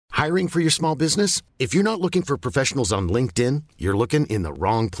Hiring for your small business? If you're not looking for professionals on LinkedIn, you're looking in the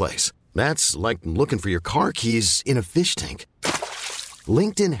wrong place. That's like looking for your car keys in a fish tank.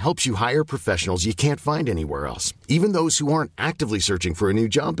 LinkedIn helps you hire professionals you can't find anywhere else, even those who aren't actively searching for a new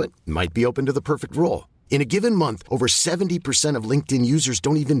job but might be open to the perfect role. In a given month, over 70% of LinkedIn users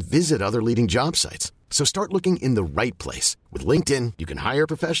don't even visit other leading job sites. So start looking in the right place. With LinkedIn, you can hire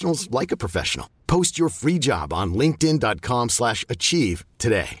professionals like a professional. Post your free job on linkedin.com/achieve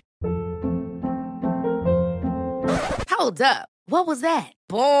today. Hold up. What was that?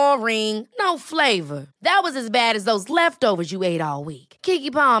 Boring. No flavor. That was as bad as those leftovers you ate all week.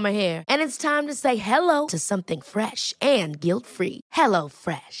 Keke Palmer here. And it's time to say hello to something fresh and guilt-free. Hello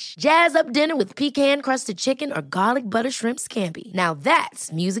Fresh. Jazz up dinner with pecan-crusted chicken or garlic butter shrimp scampi. Now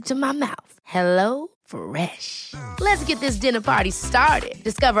that's music to my mouth. Hello Fresh. Let's get this dinner party started.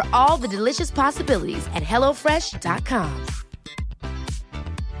 Discover all the delicious possibilities at hellofresh.com.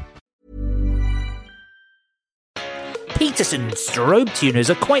 Peterson strobe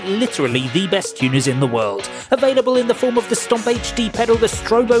tuners are quite literally the best tuners in the world. Available in the form of the Stomp HD pedal, the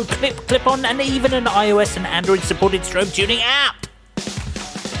Strobo clip-on, and even an iOS and Android-supported strobe tuning app.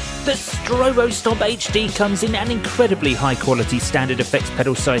 The Strobo Stomp HD comes in an incredibly high-quality standard effects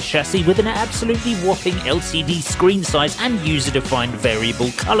pedal-sized chassis with an absolutely whopping LCD screen size and user-defined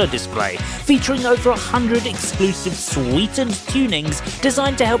variable colour display, featuring over 100 exclusive sweetened tunings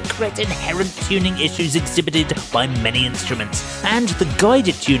designed to help correct inherent tuning issues exhibited by many instruments. And the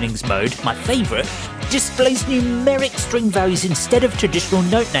guided tunings mode, my favourite, displays numeric string values instead of traditional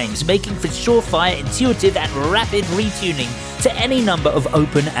note names, making for surefire, intuitive and rapid retuning to any number of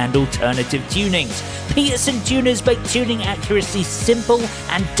open and alternative tunings. Peterson tuners make tuning accuracy simple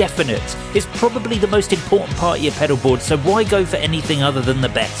and definite. It's probably the most important part of your pedal board, so why go for anything other than the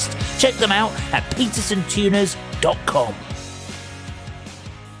best? Check them out at petersontuners.com.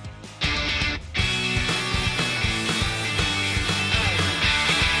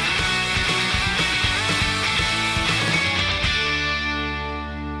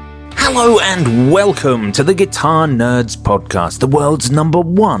 Hello and welcome to the Guitar Nerds Podcast, the world's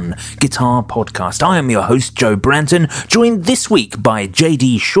 #1 guitar podcast. I am your host, Joe Branton, joined this week by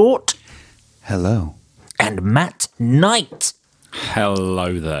JD Short. Hello. And Matt Knight.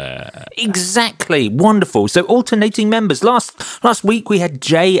 Hello there. Exactly. Wonderful. So alternating members. Last week we had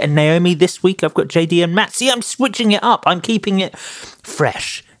Jay and Naomi. This week I've got JD and Matt. See, I'm switching it up. I'm keeping it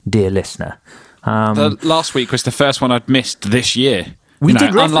fresh, dear listener. The last week was the first one I'd missed this year. We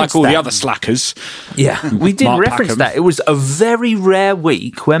did reference unlike all that. the other slackers. Yeah, we did Mark reference Packham. that. It was a very rare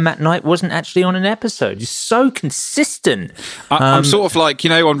week where Matt Knight wasn't actually on an episode. He's so consistent. I'm sort of like,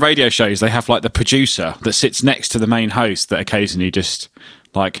 on radio shows, they have like the producer that sits next to the main host that occasionally just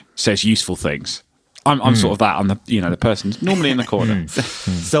like says useful things. I'm sort of that. I'm the person normally in the corner.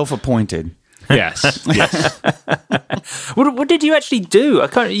 Self-appointed. Yes. What did you actually do?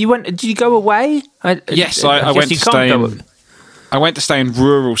 Did you go away? Yes, I went to stay I went to stay in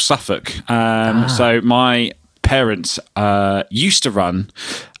rural Suffolk. So my parents used to run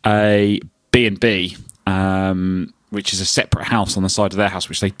a B&B, which is a separate house on the side of their house,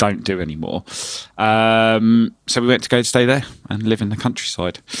 which they don't do anymore. So we went to go stay there and live in the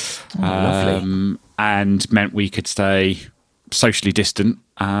countryside. Lovely. And meant we could stay socially distant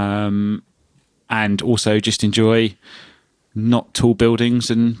and also just enjoy not tall buildings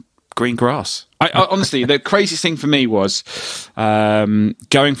and green grass. I honestly, the craziest thing for me was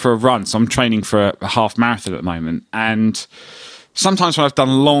going for a run. So I'm training for a half marathon at the moment, and sometimes when I've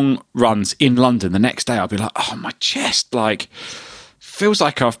done long runs in London, the next day I'll be like, "Oh, my chest feels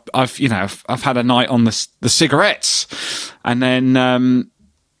like I've had a night on the cigarettes," and then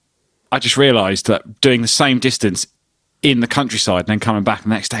I just realised that doing the same distance in the countryside and then coming back the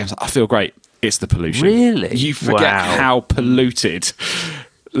next day, I was like, "I feel great." It's the pollution. Really? You forget how polluted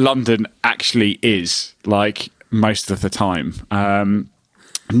London actually is, like, most of the time.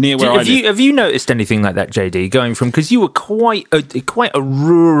 Near where I live. Have you noticed anything like that, JD? Going from, because you were quite a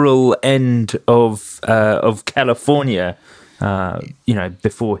rural end of California,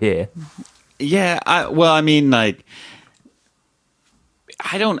 before here. Yeah, I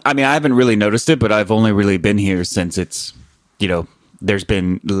haven't really noticed it, but I've only really been here since it's, there's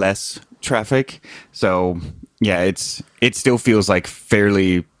been less traffic. So yeah, it still feels like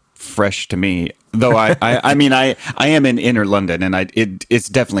fairly fresh to me. Though I am in inner London, and it's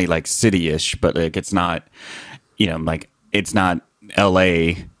definitely like city-ish, but like it's not, it's not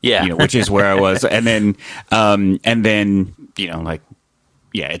LA, yeah, which is where I was, and then like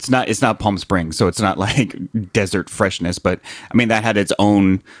yeah, it's not Palm Springs, so it's not like desert freshness, but I mean that had its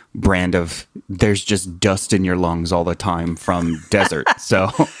own brand of there's just dust in your lungs all the time from desert. So,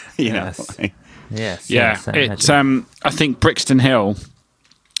 you know. Like, Yes. Yeah, yes, I it's imagine. I think Brixton Hill,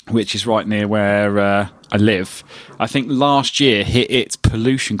 which is right near where I live, I think last year hit its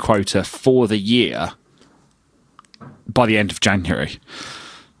pollution quota for the year by the end of January.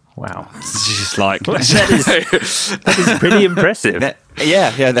 Wow. It's just like That is pretty impressive.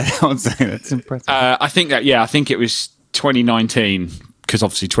 that's impressive. I think it was 2019 because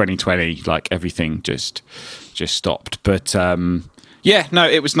obviously 2020, like everything just stopped. But yeah, no,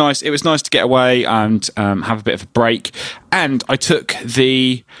 it was nice. It was nice to get away and have a bit of a break. And I took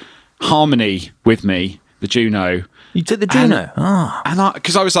the Harmony with me, the Juno. You took the Juno. And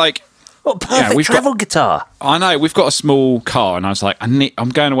because I was like, What perfect we've travel guitar. I know, we've got a small car, and I was like, I'm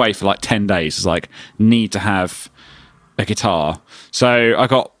going away for like 10 days. It's like, need to have a guitar. So I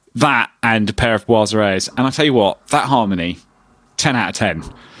got that and a pair of Boiseries. And I tell you what, that Harmony, 10 out of 10.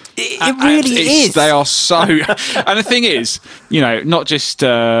 It really is. They are so. And the thing is, you know, not just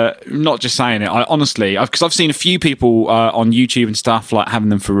saying it. I honestly, because I've seen a few people on YouTube and stuff like having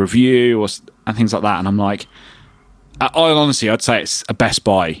them for review and things like that, and I'm like, I'd say it's a best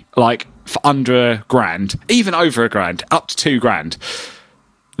buy. Like for under £1,000, even over £1,000, up to £2,000.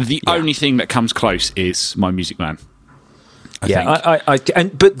 The only thing that comes close is my Music Man. I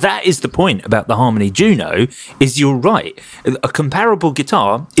think. But that is the point about the Harmony Juno. Is you're right. A comparable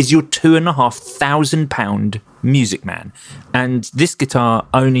guitar is your £2,500 Music Man, and this guitar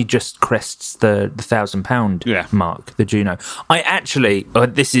only just crests the £1,000 mark. The Juno. I actually,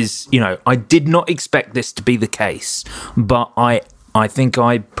 this is, you know, I did not expect this to be the case, but I think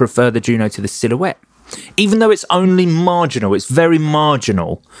I prefer the Juno to the Silhouette, even though it's only marginal. It's very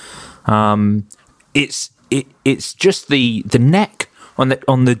marginal. It's just the neck on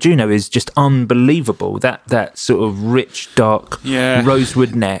the Juno is just unbelievable. That sort of rich, dark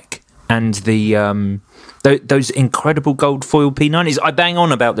rosewood neck, and the those incredible gold foil P90s. I bang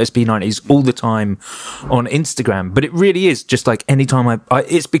on about those P90s all the time on Instagram, but it really is just like anytime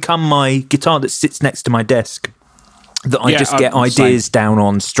it's become my guitar that sits next to my desk, that I just get ideas down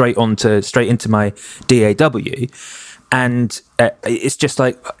on straight into my DAW, and it's just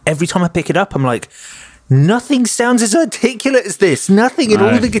like every time I pick it up, I'm like, nothing sounds as articulate as this. Nothing in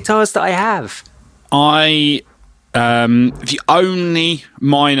all the guitars that I have. The only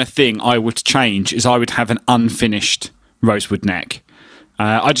minor thing I would change is I would have an unfinished rosewood neck.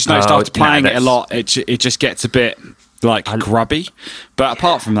 I just noticed after playing it a lot, it just gets a bit like grubby. But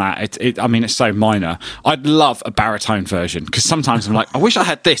apart from that, it's so minor. I'd love a baritone version because sometimes I'm like, I wish I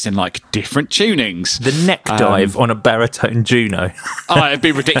had this in like different tunings. The neck dive on a baritone Juno. It'd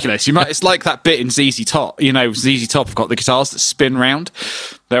be ridiculous. It's like that bit in ZZ Top. You know, ZZ Top have got the guitars that spin round.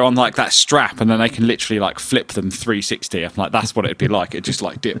 They're on like that strap, and then they can literally like flip them 360. I'm like, that's what it'd be like. It'd just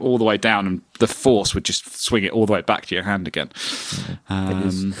like dip all the way down, and the force would just swing it all the way back to your hand again.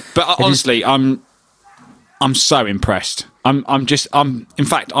 But honestly, I'm so impressed. I'm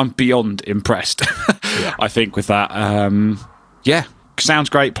beyond impressed. I think with that. Sounds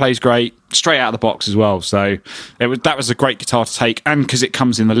great, plays great, straight out of the box as well. So that was a great guitar to take, and because it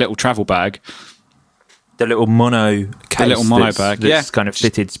comes in the little travel bag. The little mono case, bag, that's kind of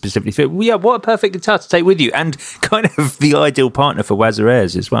fitted specifically for. Yeah, what a perfect guitar to take with you, and kind of the ideal partner for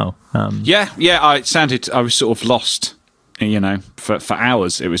Boiseries as well. I was sort of lost, you know, for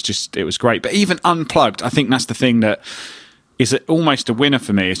hours. It was great. But even unplugged, I think that's the thing that is almost a winner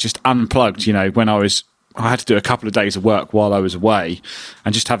for me. It's just unplugged. You know, when I had to do a couple of days of work while I was away,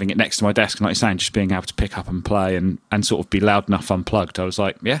 and just having it next to my desk, and like you're saying, just being able to pick up and play and sort of be loud enough unplugged. I was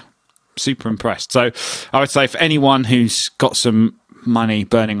like, super impressed. So I would say for anyone who's got some money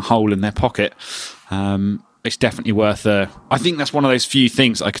burning a hole in their pocket, it's definitely worth I think that's one of those few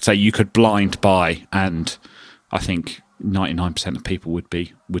things I could say you could blind buy, and I think 99% of people would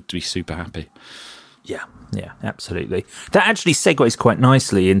be super happy. Yeah, absolutely. That actually segues quite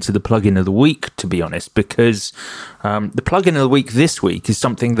nicely into the plugin of the week, to be honest, because the plugin of the week this week is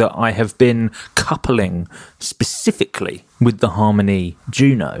something that I have been coupling specifically with the Harmony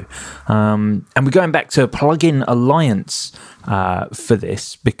Juno. And we're going back to Plugin Alliance for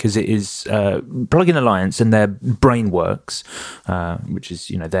this, because it is Plugin Alliance and their Brainworks, which is,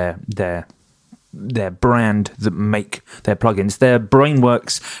 you know, their brand that make their plugins. Their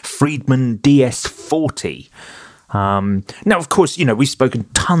Brainworks Friedman DS40. Now, of course, you know, we've spoken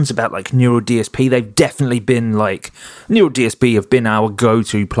tons about like Neural DSP. They've definitely been like, Neural DSP have been our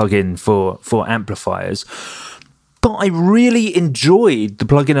go-to plugin for amplifiers. But I really enjoyed the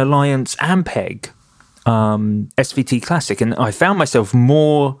Plugin Alliance Ampeg. SVT Classic, and I found myself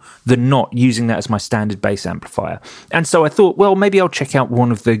more than not using that as my standard bass amplifier. And so I thought, well, maybe I'll check out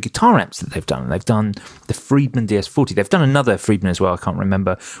one of the guitar amps that they've done. They've done the Friedman DS40. They've done another Friedman as well. I can't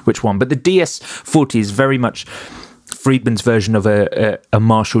remember which one, but the DS40 is very much Friedman's version of a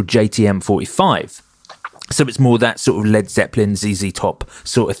Marshall JTM 45. So it's more that sort of Led Zeppelin, ZZ Top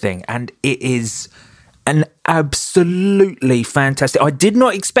sort of thing. And it is an absolutely fantastic. I did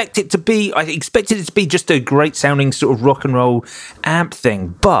not expect it to be. I expected it to be just a great sounding sort of rock and roll amp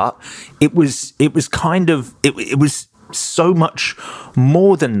thing, but it was kind of it was so much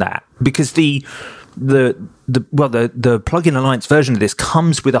more than that, because the Plug-in Alliance version of this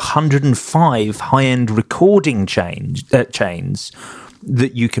comes with 105 high-end recording chains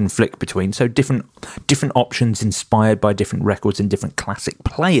that you can flick between, so different options inspired by different records and different classic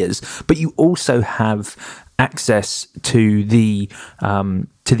players. But you also have access to the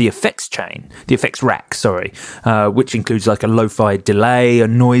effects chain, the effects rack, which includes like a lo-fi delay, a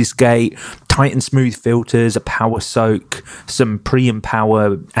noise gate, tight and smooth filters, a power soak, some pre and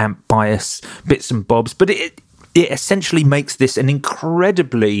power amp bias bits and bobs. But it essentially makes this an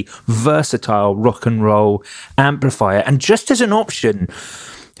incredibly versatile rock and roll amplifier. And just as an option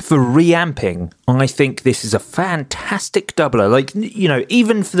for reamping, I think this is a fantastic doubler. Like, you know,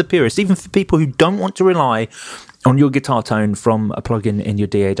 even for the purists, even for people who don't want to rely on your guitar tone from a plugin in your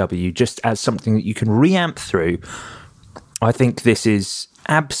DAW, just as something that you can reamp through, I think this is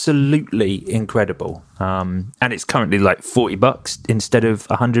absolutely incredible. And it's currently like $40 instead of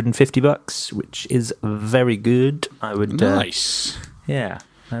 $150, which is very good. I would nice. Yeah,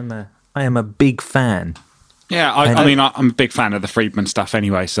 I am a big fan. Yeah, I mean, I'm a big fan of the Friedman stuff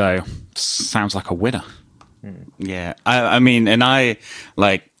anyway, so sounds like a winner. Yeah, I mean, and I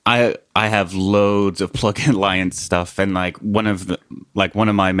have loads of Plug-in Alliance stuff, and like one of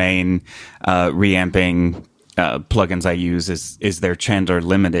my main reamping plugins I use is their Chandler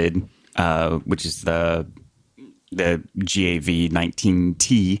Limited, which is the GAV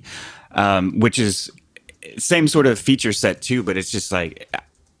 19T, which is same sort of feature set too, but it's just like,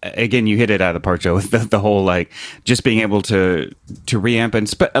 again, you hit it out of the park, Joe, with the whole like just being able to reamp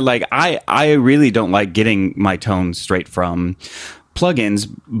and like I really don't like getting my tone straight from plugins,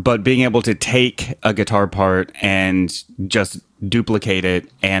 but being able to take a guitar part and just duplicate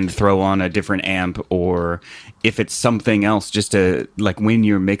it and throw on a different amp, or if it's something else, just to like when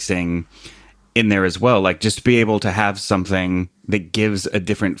you're mixing in there as well, like just be able to have something that gives a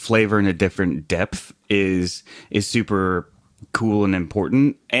different flavor and a different depth is super cool and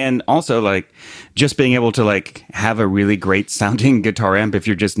important. And also like just being able to like have a really great sounding guitar amp if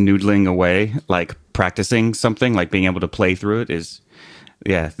you're just noodling away, like practicing something, like being able to play through it is,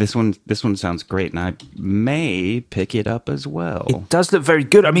 yeah, this one sounds great, and I may pick it up as well. It does look very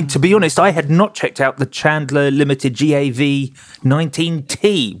good. I mean, to be honest, I had not checked out the Chandler Limited GAV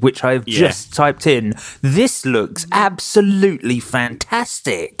 19T, which I've just typed in. This looks absolutely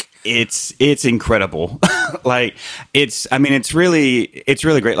fantastic. It's incredible. Like it's really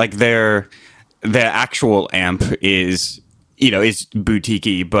great. Like the actual amp is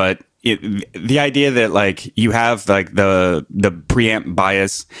boutiquey, but the idea that like you have like the preamp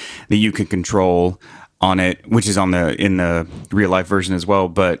bias that you can control on it, which is in the real life version as well,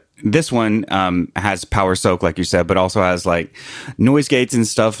 but this one has power soak, like you said, but also has like noise gates and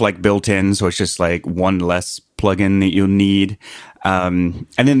stuff like built in, so it's just like one less plugin that you'll need. And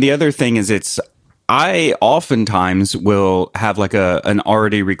then the other thing is I oftentimes will have like an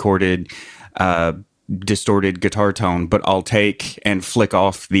already recorded distorted guitar tone, but I'll take and flick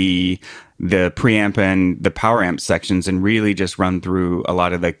off the preamp and the power amp sections and really just run through a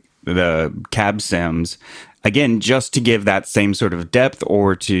lot of the cab sims, again, just to give that same sort of depth,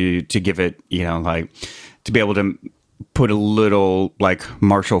 or to give it, like to be able to put a little like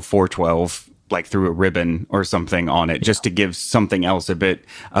Marshall 412 like through a ribbon or something on it, just to give something else a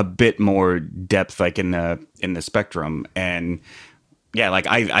bit more depth, like in the spectrum. And yeah, like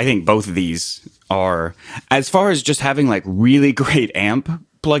I think both of these are, as far as just having like really great amp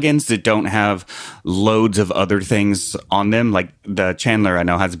plugins that don't have loads of other things on them. Like the Chandler, I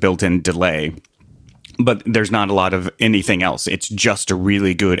know, has built-in delay, but there's not a lot of anything else. It's just a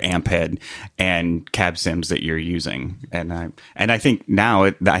really good amp head and cab sims that you're using. And I think now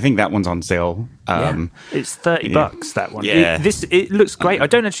I think that one's on sale. It's $30. That one. Yeah. It looks great. I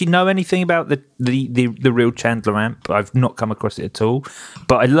don't actually know anything about the real Chandler amp. I've not come across it at all.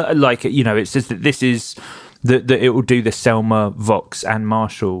 But I like it. It says that this is that it will do the Selmer, Vox, and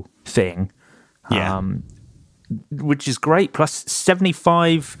Marshall thing. Yeah. Which is great. Plus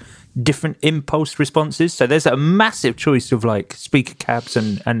 75 different impulse responses. So there's a massive choice of like speaker cabs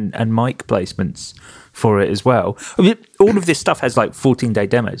and mic placements for it as well. I mean, all of this stuff has like 14-day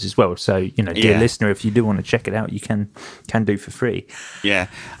demos as well. So, you know, dear listener, if you do want to check it out, you can do for free. Yeah.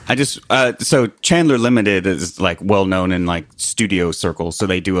 I just, so Chandler Limited is like well known in like studio circles. So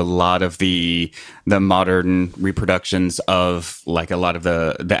they do a lot of the modern reproductions of like a lot of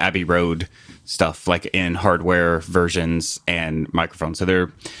the Abbey Road stuff, like in hardware versions and microphones. So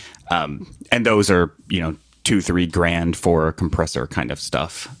they're, and those are, you know, $2,000-3,000 for a compressor kind of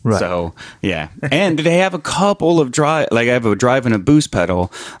stuff. Right. So yeah, and they have a couple of drive. Like I have a drive and a boost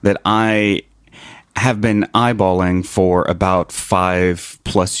pedal that I have been eyeballing for about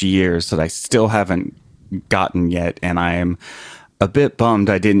 5+ years that I still haven't gotten yet, and I am a bit bummed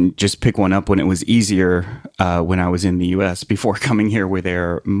I didn't just pick one up when it was easier when I was in the US before coming here, where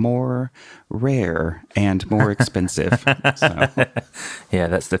they're more rare and more expensive. So. Yeah,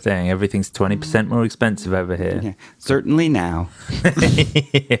 that's the thing. Everything's 20% more expensive over here. Yeah, certainly now.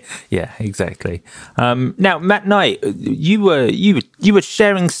 Yeah, exactly. Now, Matt Knight, you were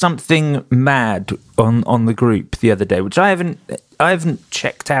sharing something mad on the group the other day, which I haven't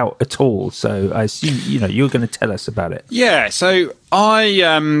checked out at all. So I assume you're going to tell us about it. Yeah. So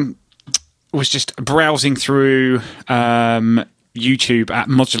I was just browsing through YouTube at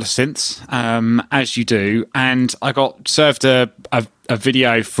Modular Synths, as you do, and I got served a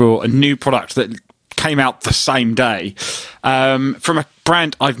video for a new product that came out the same day from a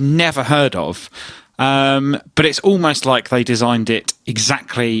brand I've never heard of. But it's almost like they designed it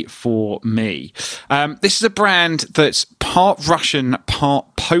exactly for me. This is a brand that's part Russian,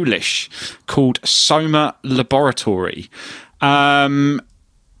 part Polish, called Soma Laboratory.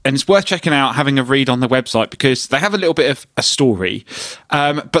 And it's worth checking out, having a read on the website, because they have a little bit of a story,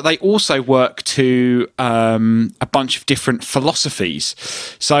 but they also work to a bunch of different philosophies.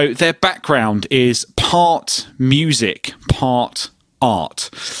 So their background is part music, part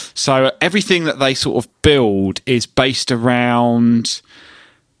art. So everything that they sort of build is based around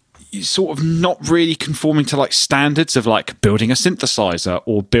sort of not really conforming to like standards of like building a synthesizer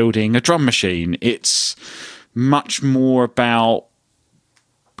or building a drum machine. It's much more about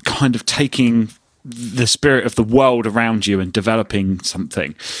kind of taking the spirit of the world around you and developing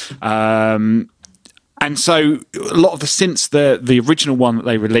something. And so a lot of the synths, the original one that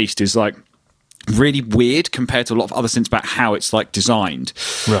they released is like really weird compared to a lot of other synths about how it's like designed.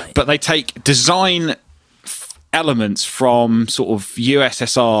 Right. But they take design elements from sort of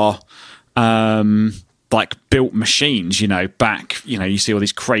USSR like built machines, back, you see all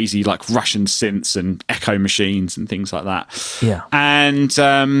these crazy like Russian synths and echo machines and things like that. Yeah. And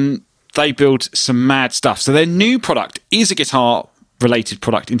they build some mad stuff. So their new product is a guitar related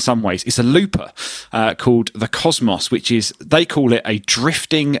product in some ways. It's a looper called the Cosmos, which is, they call it a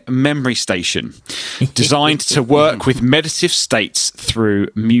drifting memory station designed to work with meditative states through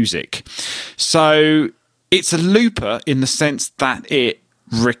music. So it's a looper in the sense that it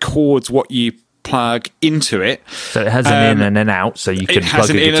records what you plug into it. So it has an in and an out, so you can plug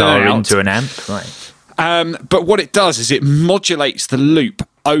a guitar into an amp. Right. But what it does is it modulates the loop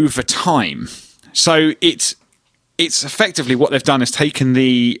over time. So it's effectively, what they've done is taken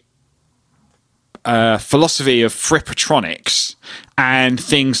the philosophy of Frippertronics and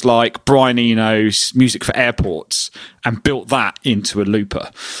things like Brian Eno's Music for Airports and built that into a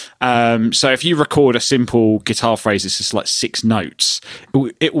looper. So if you record a simple guitar phrase, it's just like 6 notes,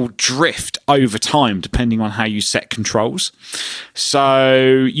 it will drift over time depending on how you set controls.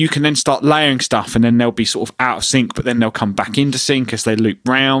 So you can then start layering stuff and then they'll be sort of out of sync, but then they'll come back into sync as they loop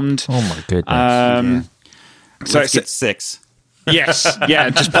round. Oh my goodness. So let's get 6. Yes, yeah,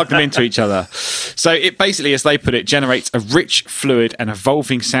 just plug them into each other. So it basically, as they put it, generates a rich, fluid and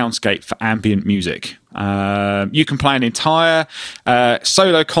evolving soundscape for ambient music. You can play an entire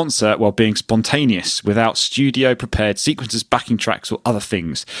solo concert while being spontaneous without studio-prepared sequences, backing tracks or other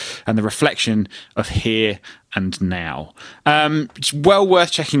things, and the reflection of here and now. It's well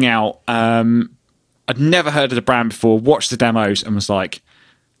worth checking out. I'd never heard of the brand before, watched the demos and was like,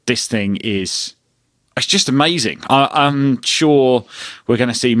 this thing is... It's just amazing. I'm sure we're going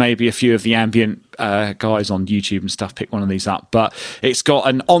to see maybe a few of the ambient guys on YouTube and stuff pick one of these up. But it's got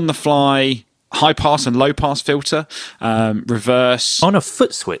an on-the-fly high pass and low pass filter, reverse on a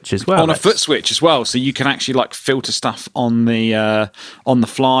foot switch as well. A foot switch as well, so you can actually like filter stuff on the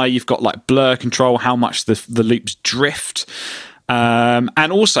fly. You've got like blur control, how much the loops drift, and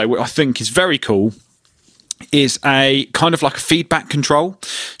also what I think is very cool is a kind of like a feedback control.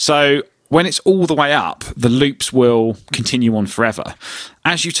 So when it's all the way up, the loops will continue on forever.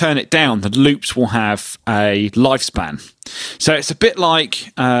 As you turn it down, the loops will have a lifespan. So it's a bit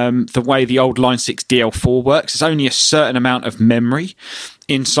like the way the old Line 6 DL4 works. It's only a certain amount of memory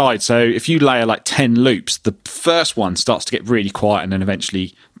inside. So if you layer like 10 loops, the first one starts to get really quiet and then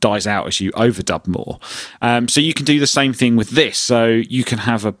eventually dies out as you overdub more. So you can do the same thing with this. So you can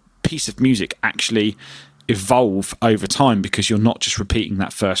have a piece of music actually evolve over time because you're not just repeating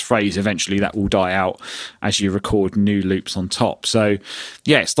that first phrase. Eventually that will die out as you record new loops on top. So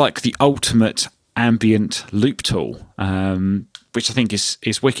yeah, it's like the ultimate ambient loop tool, which I think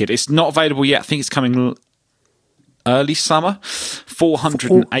is wicked. It's not available yet. I think it's coming early summer.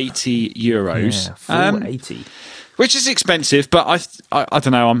 480 euros. Yeah, 480. Which is expensive, but I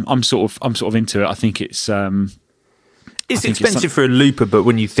don't know. I'm sort of into it. I think it's expensive for a looper, but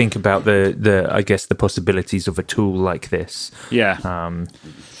when you think about the I guess the possibilities of a tool like this, yeah.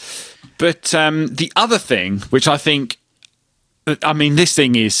 But the other thing, which I think, I mean, this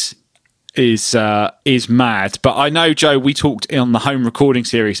thing is mad. But I know, Joe, we talked on the home recording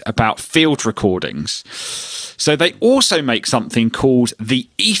series about field recordings. So they also make something called the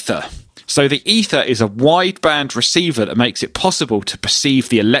Ether. So the Ether is a wideband receiver that makes it possible to perceive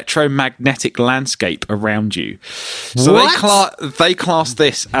the electromagnetic landscape around you. So they class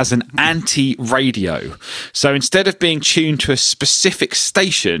this as an anti-radio. So instead of being tuned to a specific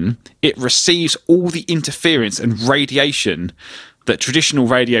station, it receives all the interference and radiation that traditional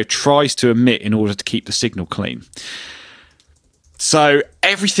radio tries to emit in order to keep the signal clean. So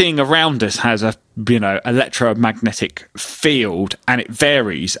everything around us has a electromagnetic field, and it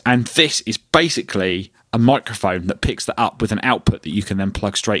varies. And this is basically a microphone that picks that up with an output that you can then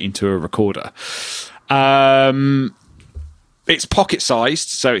plug straight into a recorder. It's pocket sized,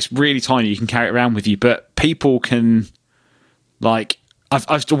 so it's really tiny. You can carry it around with you, but people can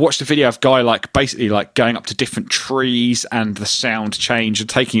I've watched a video of a guy basically going up to different trees and the sound change and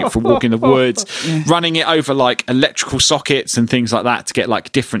taking it for a walk in the woods, running it over electrical sockets and things like that to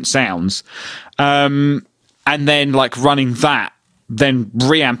get different sounds. And then running that, then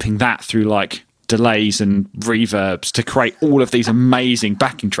reamping that through delays and reverbs to create all of these amazing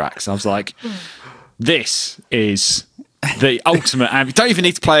backing tracks. I was like, this is the ultimate. You don't even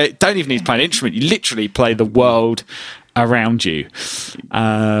need to play an instrument. You literally play the world around you.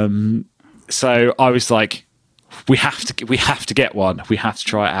 So I was like, we have to get one. We have to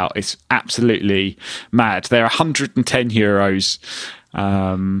try it out. It's absolutely mad. They're 110 euros.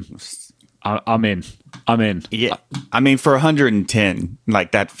 I'm in. Yeah, I mean, for 110,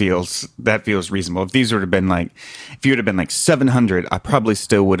 that feels reasonable. If these would have been if you would have been 700, I probably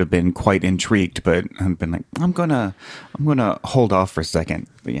still would have been quite intrigued. But I've been I'm gonna hold off for a second.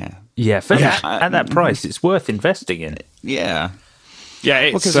 But yeah. Yeah, at that price, it's worth investing in. Yeah. Yeah,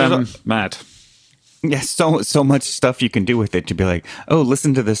 it's mad. Yeah, so much stuff you can do with it to be like, oh,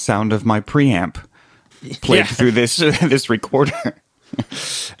 listen to the sound of my preamp played through this recorder.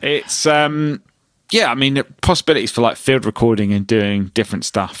 It's I mean, the possibilities for field recording and doing different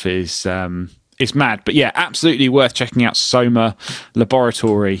stuff is mad. But yeah, absolutely worth checking out Soma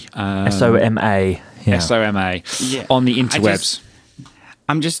Laboratory. SOMA. Yeah. SOMA on the interwebs.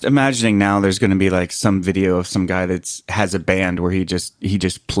 I'm just imagining now there's going to be some video of some guy that has a band where he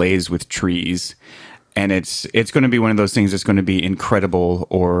just plays with trees, and it's going to be one of those things that's going to be incredible,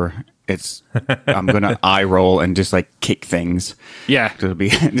 or I'm going to eye roll and just kick things. Yeah. It'll be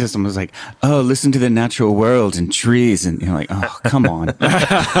just someone's like, oh, listen to the natural world and trees. And you're like, oh, come on.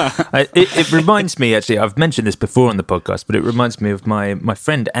 It reminds me, actually, I've mentioned this before on the podcast, but it reminds me of my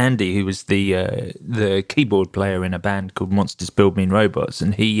friend Andy, who was the keyboard player in a band called Monsters Build Mean Robots.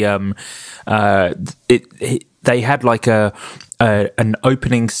 And they had an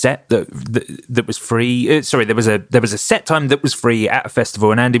opening set that was free. There was a set time that was free at a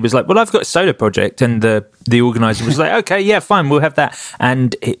festival, and Andy was like, "Well, I've got a solo project," and the organizer was like, "Okay, yeah, fine, we'll have that."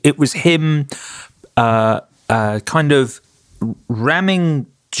 And it was him, kind of ramming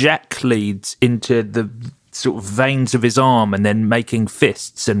jack leads into the sort of veins of his arm, and then making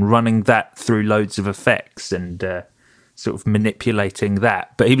fists and running that through loads of effects and sort of manipulating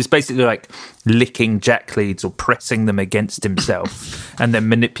that. But he was basically licking jack leads or pressing them against himself and then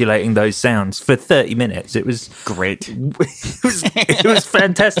manipulating those sounds for 30 minutes. It was great. It was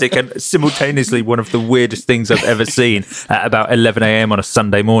fantastic, and simultaneously one of the weirdest things I've ever seen at about 11 a.m. on a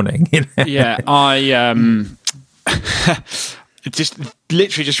Sunday morning. Yeah, it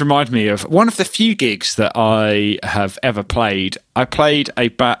just reminded me of one of the few gigs that I have ever played. I played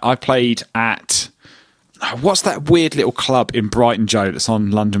at what's that weird little club in Brighton, Joe, that's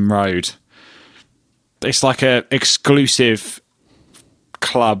on London Road? It's like a exclusive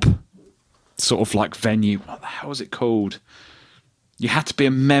club sort of like venue. What the hell was it called? You had to be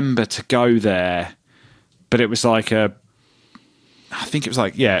a member to go there, but it was like it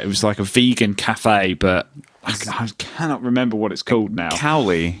was like a vegan cafe, but I cannot remember what it's called now.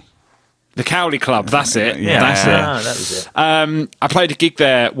 Cowley. The Cowley Club, that's it. Yeah. That's it. That was it. I played a gig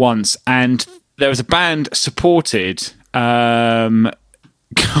there once, and there was a band supported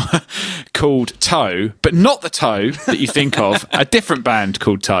called Toe, but not the Toe that you think of, a different band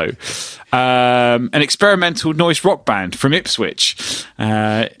called Toe, an experimental noise rock band from Ipswich.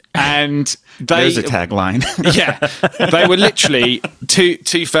 And There's a tagline. yeah, they were literally two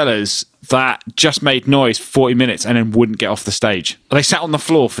fellas that just made noise for 40 minutes and then wouldn't get off the stage. They sat on the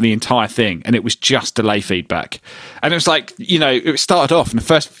floor for the entire thing, and it was just delay feedback. And it was like, it started off in the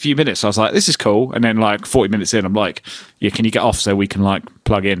first few minutes, I was like, this is cool. And then like 40 minutes in, I'm like, yeah, can you get off so we can like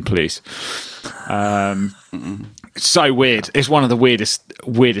plug in, please? So weird. It's one of the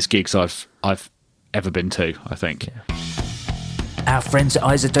weirdest gigs I've ever been to, I think. Yeah. Our friends at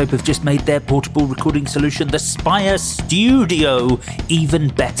iZotope have just made their portable recording solution, the Spire Studio, even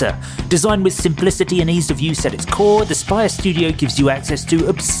better. Designed with simplicity and ease of use at its core, the Spire Studio gives you access to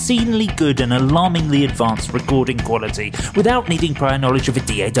obscenely good and alarmingly advanced recording quality without needing prior knowledge of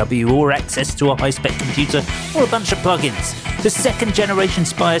a DAW or access to a high-spec computer or a bunch of plugins. The second generation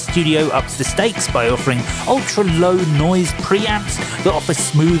Spire Studio ups the stakes by offering ultra-low noise preamps that offer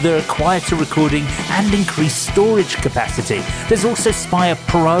smoother, quieter recording and increased storage capacity. There's also Spire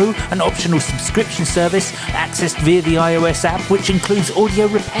Pro, an optional subscription service accessed via the iOS app, which includes audio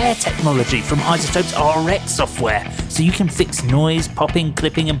repair technology from iZotope's RX software, so you can fix noise, popping,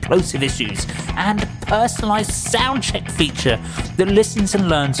 clipping, and plosive issues, and a personalized sound check feature that listens and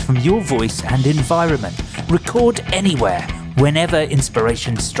learns from your voice and environment. Record anywhere, whenever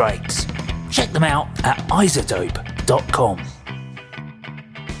inspiration strikes. Check them out at iZotope.com.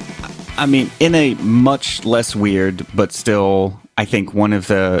 I mean, in a much less weird, but still, I think one of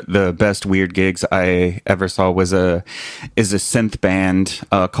the best weird gigs I ever saw is a synth band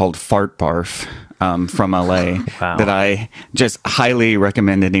called Fart Barf from LA. Wow. That I just highly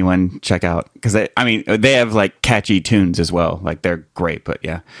recommend anyone check out, because they have like catchy tunes as well. Like, they're great. But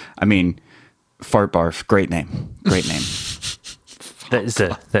yeah, I mean, Fart Barf, great name.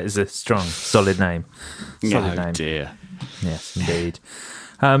 That is a strong, solid name. Solid name. Dear. Yes, indeed.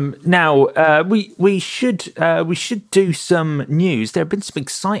 Now we should do some news. There have been some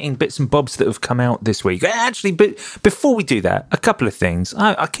exciting bits and bobs that have come out this week. Actually, but before we do that, a couple of things.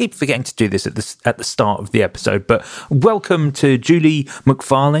 I keep forgetting to do this at the start of the episode. But welcome to Julie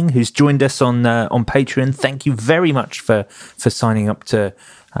McFarling, who's joined us on Patreon. Thank you very much for signing up to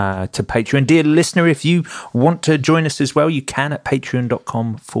Patreon. Dear listener, if you want to join us as well, you can at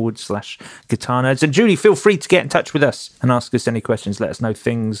patreon.com/Guitar Nerds. And Julie, feel free to get in touch with us and ask us any questions. Let us know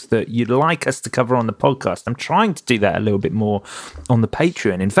things that you'd like us to cover on the podcast. I'm trying to do that a little bit more on the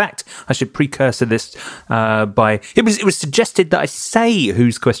Patreon. In fact, I should precursor this by it was suggested that I say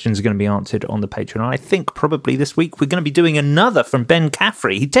whose questions are going to be answered on the Patreon. I think probably this week we're going to be doing another from Ben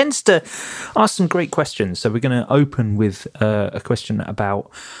Caffrey. He tends to ask some great questions, so we're going to open with a question about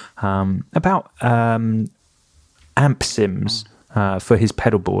amp sims for his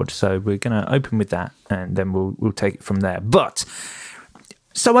pedal board. So we're going to open with that, and then we'll take it from there. But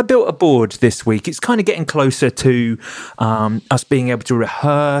so I built a board this week. It's kind of getting closer to us being able to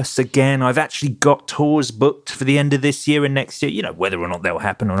rehearse again. I've actually got tours booked for the end of this year and next year. Whether or not they'll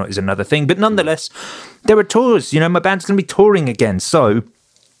happen or not is another thing. But nonetheless, there are tours. My band's going to be touring again. So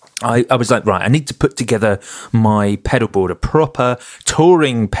I was like, right, I need to put together my pedal board, a proper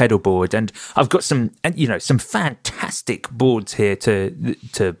touring pedal board. And I've got some fantastic boards here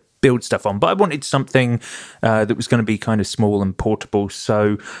to build stuff on. But I wanted something that was going to be kind of small and portable.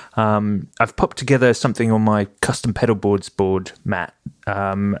 So I've popped together something on my custom pedal boards board, Matt.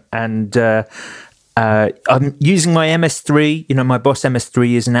 And I'm using my MS3. My Boss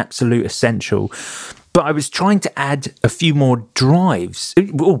MS3 is an absolute essential. But I was trying to add a few more drives.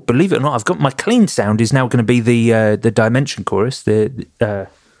 Oh, believe it or not, I've got my clean sound is now going to be the Dimension Chorus, the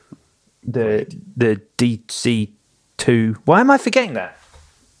DC2. Why am I forgetting that?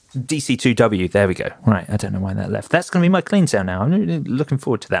 DC2W. There we go. Right, I don't know why that left. That's going to be my clean sound now. I'm really looking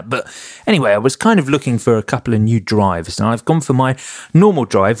forward to that. But anyway, I was kind of looking for a couple of new drives, and I've gone for my normal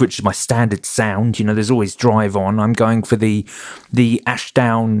drive, which is my standard sound. There's always drive on. I'm going for the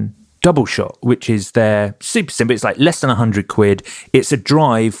Ashdown Double Shot, which is their super simple. It's like less than £100. It's a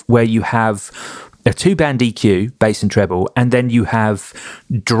drive where you have a 2-band EQ, bass and treble, and then you have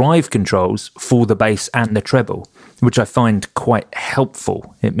drive controls for the bass and the treble, which I find quite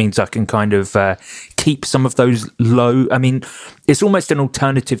helpful. It means I can kind of keep some of those low. I mean, it's almost an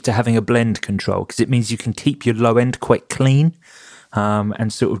alternative to having a blend control, because it means you can keep your low end quite clean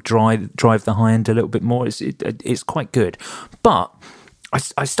and sort of drive the high end a little bit more. It's quite good. But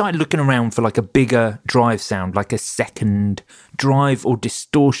I started looking around for like a bigger drive sound, like a second drive or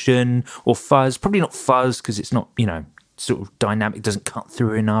distortion or fuzz. Probably not fuzz, because it's not, sort of dynamic, doesn't cut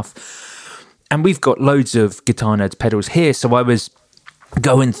through enough. And we've got loads of Guitar Nerds pedals here, so I was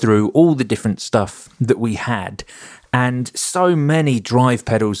going through all the different stuff that we had. And so many drive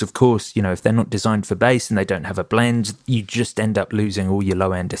pedals, of course, if they're not designed for bass and they don't have a blend, you just end up losing all your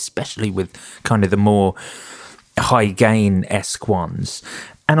low end, especially with kind of the more high gain-esque ones.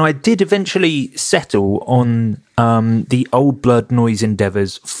 And I did eventually settle on the Old Blood Noise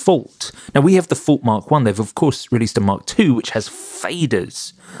Endeavour's Fault. Now, we have the Fault Mark 1. They've, of course, released a Mark 2, which has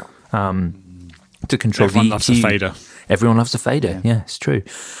faders to control Everyone the EQ. loves a fader. Everyone loves a fader. Yeah, it's true.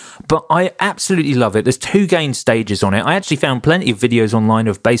 But I absolutely love it. There's 2 gain stages on it. I actually found plenty of videos online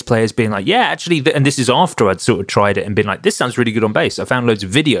of bass players being like, yeah, actually, and this is after I'd sort of tried it and been like, this sounds really good on bass. I found loads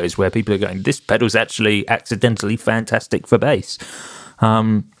of videos where people are going, this pedal's actually accidentally fantastic for bass.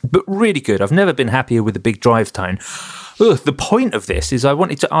 But really good. I've never been happier with the big drive tone. The point of this is I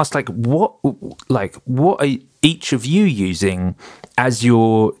wanted to ask, what are each of you using as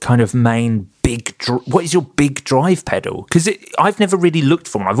your kind of main what is your big drive pedal? Because I've never really looked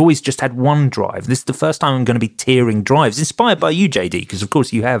for one. I've always just had one drive. This is the first time I'm going to be tiering drives, inspired by you, JD, because of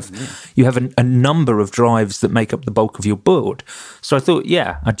course you have a number of drives that make up the bulk of your board. So I thought,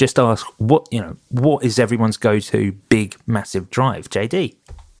 I'd just ask what is everyone's go-to big, massive drive, JD?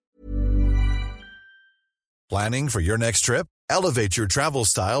 Planning for your next trip? Elevate your travel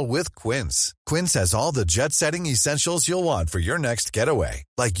style with Quince. Quince has all the jet-setting essentials you'll want for your next getaway,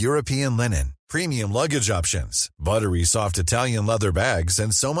 like European linen, premium luggage options, buttery soft Italian leather bags,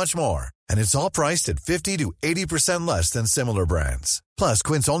 and so much more. And it's all priced at 50 to 80% less than similar brands. Plus,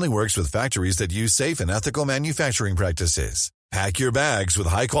 Quince only works with factories that use safe and ethical manufacturing practices. Pack your bags with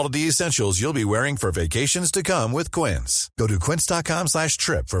high-quality essentials you'll be wearing for vacations to come with Quince. Go to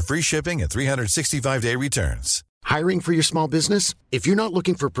quince.com/trip for free shipping and 365-day returns. Hiring for your small business? If you're not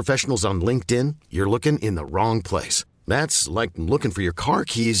looking for professionals on LinkedIn, you're looking in the wrong place. That's like looking for your car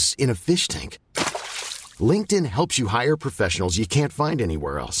keys in a fish tank. LinkedIn helps you hire professionals you can't find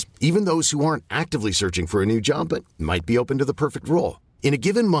anywhere else, even those who aren't actively searching for a new job but might be open to the perfect role. In a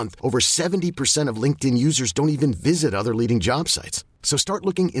given month, over 70% of LinkedIn users don't even visit other leading job sites. So start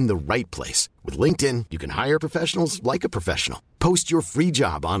looking in the right place. With LinkedIn, you can hire professionals like a professional. Post your free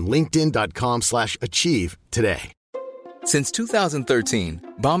job on linkedin.com/achieve today. Since 2013,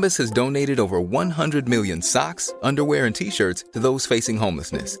 Bombas has donated over 100 million socks, underwear, and T-shirts to those facing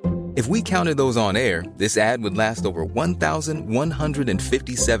homelessness. If we counted those on air, this ad would last over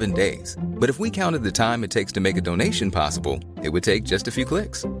 1,157 days. But if we counted the time it takes to make a donation possible, it would take just a few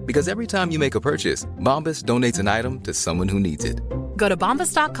clicks. Because every time you make a purchase, Bombas donates an item to someone who needs it. Go to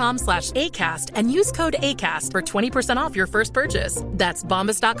bombas.com/ACAST and use code ACAST for 20% off your first purchase. That's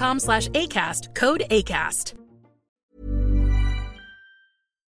bombas.com/ACAST, code ACAST.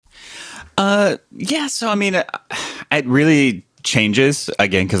 So I mean, it really changes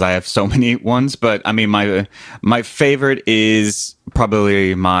again because I have so many ones. But I mean, my favorite is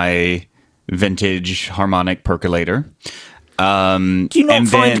probably my vintage harmonic percolator. Do you not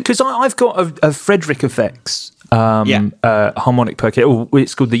find, because I've got a Frederick Effects harmonic percolator, or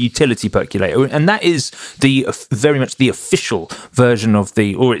it's called the utility percolator, and that is very much the official version of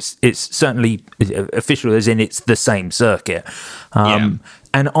or it's certainly official as in it's the same circuit.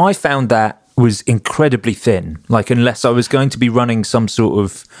 And I found that was incredibly thin. Like, unless I was going to be running some sort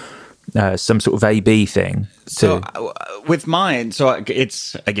of AB thing. So with mine,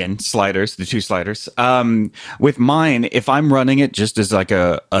 it's again sliders, the 2 sliders. With mine, if I'm running it just as like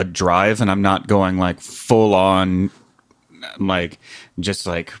a drive, and I'm not going like full on, like just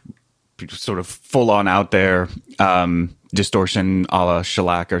like sort of full on out there distortion a la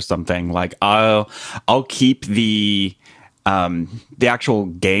shellac or something, like I'll keep the actual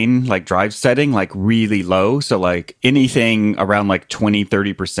gain, like drive setting, like really low. So like anything around like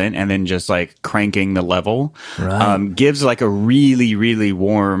 20-30%, and then just like cranking the level, gives like a really, really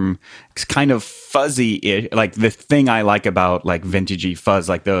warm, kind of fuzzy, like the thing I like about like vintagey fuzz,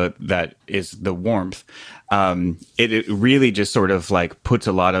 like that is the warmth. It really just sort of like puts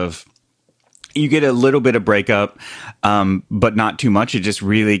a lot of, you get a little bit of breakup, but not too much. It just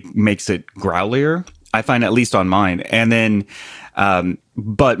really makes it growlier. I find at least on mine. And then,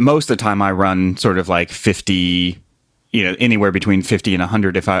 but most of the time I run sort of like 50, anywhere between 50 and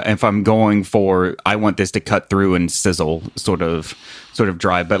 100. If I'm going for, I want this to cut through and sizzle sort of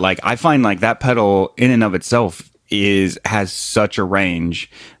drive. But like, I find like that pedal in and of itself has such a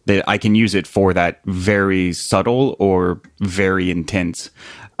range that I can use it for that very subtle or very intense.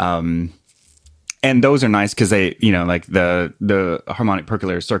 And those are nice because they, like the harmonic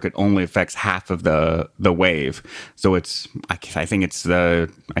percolator circuit only affects half of the wave. So it's, I think it's I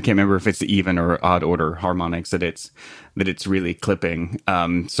can't remember if it's the even or odd order harmonics that it's really clipping.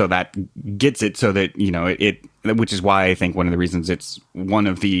 So that gets it so that, which is why I think one of the reasons it's one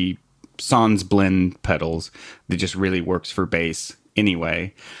of the Sans blend pedals that just really works for bass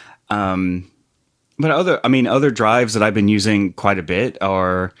anyway. But other drives that I've been using quite a bit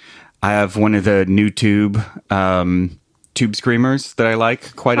are, I have one of the new tube screamers that I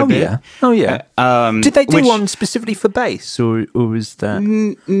like quite a bit. Yeah. Oh yeah. Did they do one specifically for bass, or was that?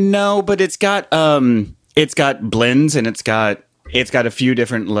 No, but it's got blends, and it's got a few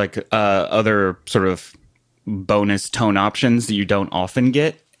different like other sort of bonus tone options that you don't often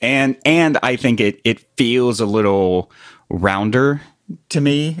get. And I think it feels a little rounder to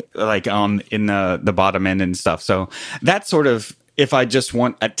me, like in the bottom end and stuff. So that's sort of, if I just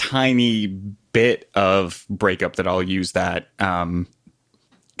want a tiny bit of breakup, that I'll use that. Because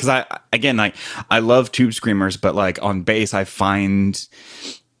I love tube screamers, but like on bass, I find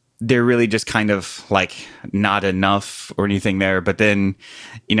they're really just kind of like not enough or anything there. But then,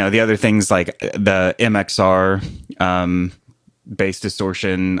 the other things like the MXR bass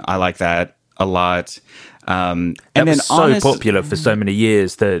distortion, I like that a lot. And that was so popular for so many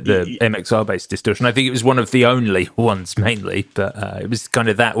years, the MXR bass distortion. I think it was one of the only ones mainly, but it was kind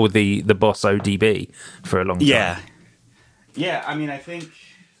of that or the Boss ODB for a long time. Yeah, I mean, I think,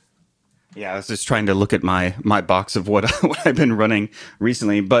 I was just trying to look at my box of what I've been running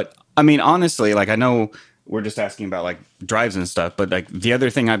recently. But I mean, honestly, like, I know we're just asking about like drives and stuff, but like the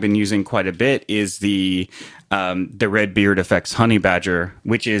other thing I've been using quite a bit is the Red Beard Effects Honey Badger,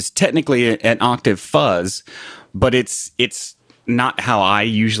 which is technically an octave fuzz, but it's not how I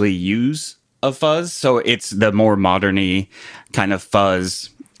usually use a fuzz. So it's the more modern-y kind of fuzz.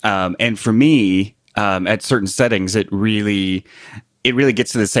 And for me, at certain settings, it really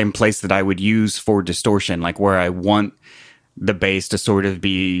gets to the same place that I would use for distortion, like where I want the bass to sort of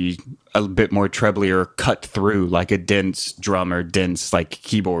be a bit more trebly or cut through, like a dense drum or dense like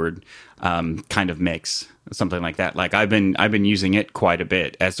keyboard kind of mix, something like that. Like I've been using it quite a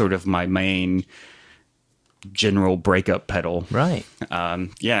bit as sort of my main general breakup pedal, right?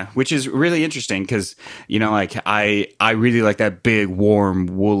 Which is really interesting because like I really like that big, warm,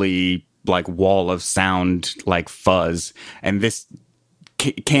 woolly like wall of sound like fuzz, and this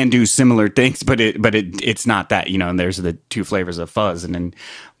can do similar things, but it's not that, and there's the two flavors of fuzz, and then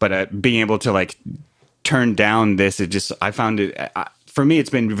being able to like turn down this, I found it, for me, it's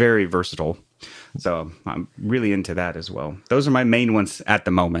been very versatile. So I'm really into that as well. Those are my main ones at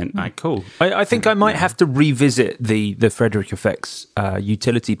the moment. Cool. I think I might have to revisit the Frederick Effects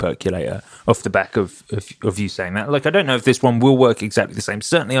utility percolator off the back of you saying that. Like, I don't know if this one will work exactly the same.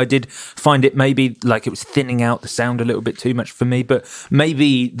 Certainly I did find it maybe like it was thinning out the sound a little bit too much for me, but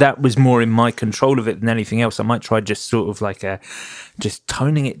maybe that was more in my control of it than anything else. I might try just sort of like just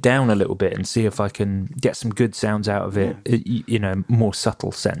toning it down a little bit and see if I can get some good sounds out of it, more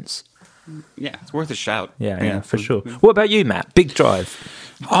subtle sense. Yeah, it's worth a shout. Yeah, for sure. What about you, Matt? Big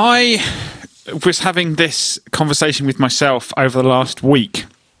drive. I was having this conversation with myself over the last week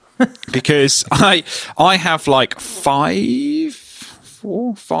because I have like five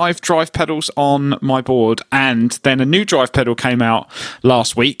drive pedals on my board, and then a new drive pedal came out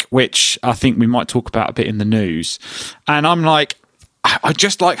last week, which I think we might talk about a bit in the news. And I'm like, I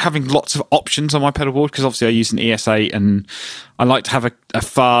just like having lots of options on my pedal board because obviously I use an ES8 and I like to have a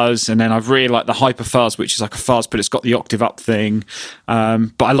fuzz, and then I really like the hyper fuzz, which is like a fuzz but it's got the octave up thing,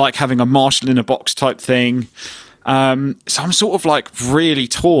 but I like having a Marshall in a box type thing, so I'm sort of like really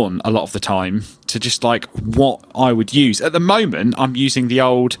torn a lot of the time to just like what I would use. At the moment I'm using the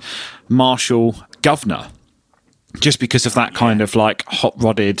old Marshall Governor just because of that kind of like hot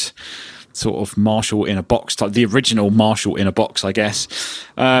rodded sort of Marshall in a box type, the original Marshall in a box, I guess,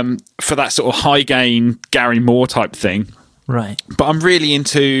 for that sort of high gain Gary Moore type thing. Right. But I'm really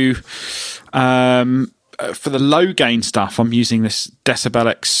into, for the low gain stuff, I'm using this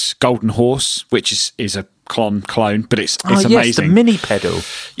Decibel-X Golden Horse, which is a clone, but it's amazing. Yes, the mini pedal.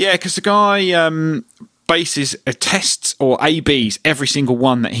 Yeah, because the guy, tests or ABs every single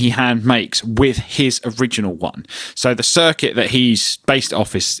one that he hand makes with his original one. So the circuit that he's based it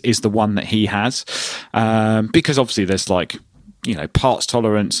off is the one that he has, because obviously there's like, you know, parts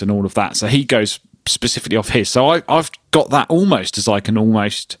tolerance and all of that. So he goes specifically off his. So I've got that almost as like an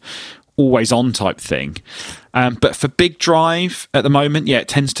almost always on type thing. But for big drive at the moment, it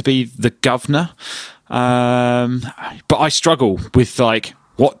tends to be the Governor. But I struggle with like,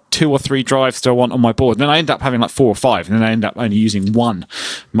 what 2 or 3 drives do I want on my board? And then I end up having like 4 or 5, and then I end up only using one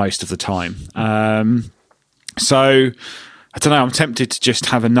most of the time. So I don't know, I'm tempted to just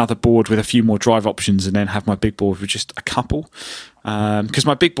have another board with a few more drive options and then have my big board with just a couple. Because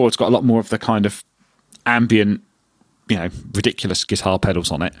my big board's got a lot more of the kind of ambient, you know, ridiculous guitar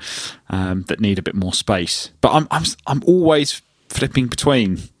pedals on it that need a bit more space. But I'm always flipping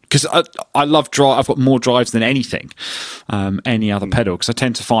between, because I love drive. I've got more drives than anything, any other pedal, because I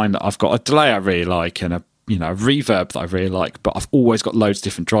tend to find that I've got a delay I really like and a reverb that I really like, but I've always got loads of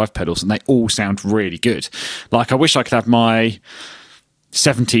different drive pedals and they all sound really good. Like I wish I could have my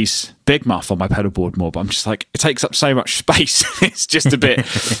 70s Big Muff on my pedal board more, but I'm just like, it takes up so much space. It's just a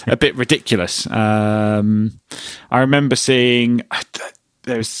bit ridiculous. I remember seeing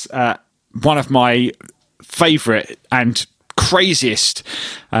there's one of my favourite and craziest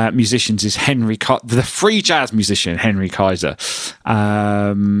musicians is the free jazz musician Henry Kaiser.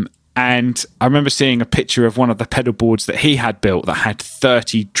 And I remember seeing a picture of one of the pedal boards that he had built that had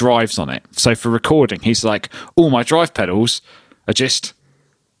 30 drives on it. So for recording, he's like, all my drive pedals are just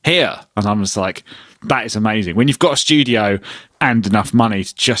here. And I'm just like, that is amazing. When you've got a studio and enough money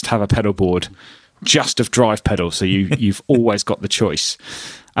to just have a pedal board just of drive pedals, so you've always got the choice.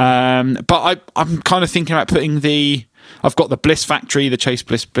 But I'm kind of thinking about putting I've got the Bliss Factory, the Chase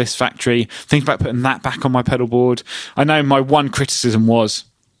Bliss Factory, thinking about putting that back on my pedal board. I know my one criticism was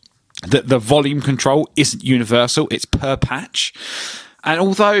that the volume control isn't universal, it's per patch. And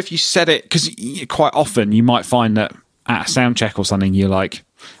although if you set it, because quite often you might find that at a sound check or something, you're like,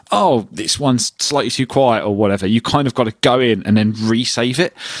 oh, this one's slightly too quiet or whatever. You kind of got to go in and then resave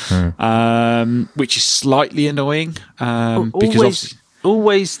it, which is slightly annoying. Because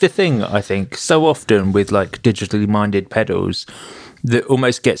always the thing, I think, so often with like digitally minded pedals that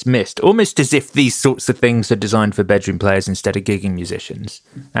almost gets missed, almost as if these sorts of things are designed for bedroom players instead of gigging musicians.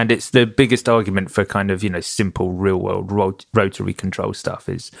 And it's the biggest argument for kind of, you know, simple real world rotary control stuff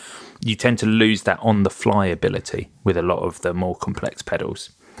is you tend to lose that on the fly ability with a lot of the more complex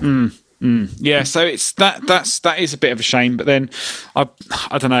pedals. Yeah, so it's that is a bit of a shame, but then I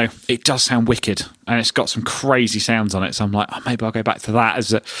don't know, it does sound wicked and it's got some crazy sounds on it, so I'm like, oh, maybe I'll go back to that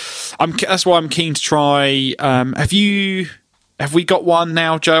that's why I'm keen to try. Have we got one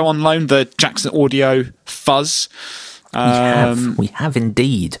now, Joe, on loan, the Jackson Audio Fuzz? We have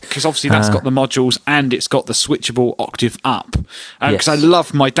indeed. Because obviously that's got the modules and it's got the switchable octave up. Because Yes. I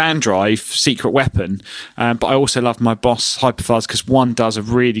love my Dan Drive Secret Weapon, but I also love my Boss Hyperfuzz because one does a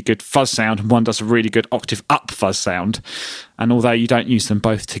really good fuzz sound and one does a really good octave up fuzz sound. And although you don't use them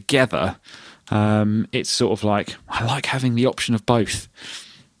both together, it's sort of like, I like having the option of both.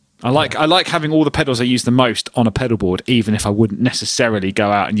 I like having all the pedals I use the most on a pedal board, even if I wouldn't necessarily go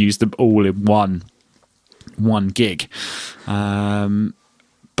out and use them all in one gig. But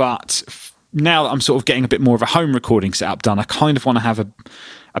now that I'm sort of getting a bit more of a home recording setup done, I kind of want to have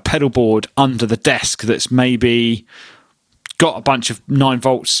a pedal board under the desk that's maybe got a bunch of 9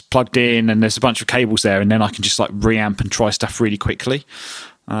 volts plugged in and there's a bunch of cables there, and then I can just like reamp and try stuff really quickly.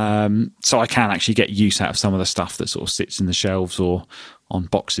 So I can actually get use out of some of the stuff that sort of sits in the shelves or on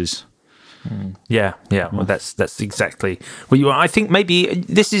boxes. Yeah. Well, that's exactly what you want. I think maybe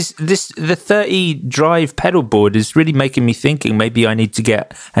the 30 drive pedal board is really making me thinking maybe I need to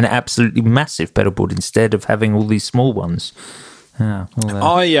get an absolutely massive pedal board instead of having all these small ones. Yeah.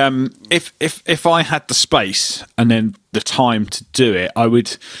 If I had the space and then the time to do it, I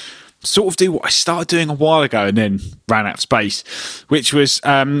would sort of do what I started doing a while ago and then ran out of space, which was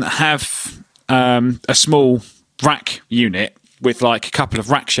have a small rack unit with like a couple of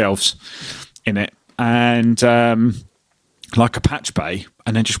rack shelves in it and like a patch bay,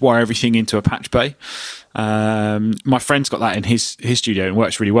 and then just wire everything into a patch bay. My friend's got that in his studio and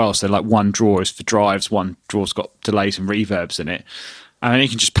works really well. So like one drawer is for drives, one drawer's got delays and reverbs in it, and then he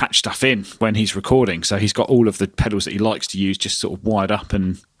can just patch stuff in when he's recording. So he's got all of the pedals that he likes to use just sort of wired up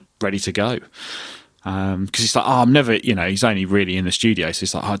and ready to go. Because he's like, I'm never, he's only really in the studio, so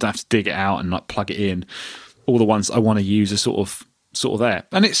he's like, I don't have to dig it out and like plug it in. All the ones I want to use are sort of there,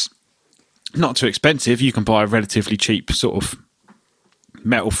 and it's not too expensive. You can buy a relatively cheap sort of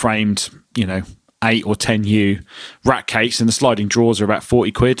metal framed, 8 or 10U rack case, and the sliding drawers are about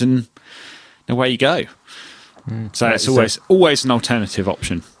 40 quid, and away you go. So it's always an alternative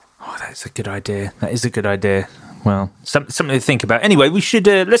option. Oh, that's a good idea. That is a good idea. Well, something to think about. Anyway, we should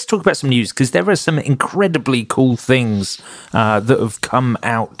let's talk about some news, because there are some incredibly cool things that have come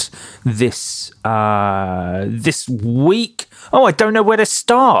out this week. Oh, I don't know where to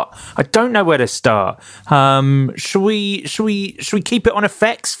start. Should we keep it on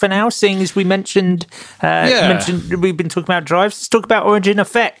effects for now, seeing as we mentioned we've been talking about drives? Let's talk about Origin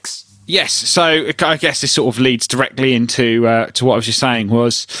effects. Yes, so I guess this sort of leads directly into to what I was just saying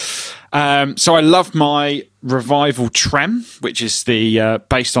was, so I love my Revival Trem, which is the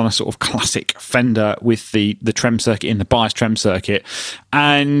based on a sort of classic Fender with the Trem circuit in the bias Trem circuit.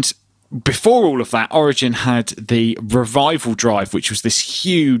 And before all of that, Origin had the Revival Drive, which was this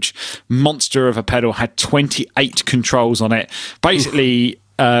huge monster of a pedal, had 28 controls on it. Basically,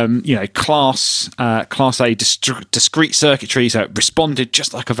 Class A discrete circuitry, so it responded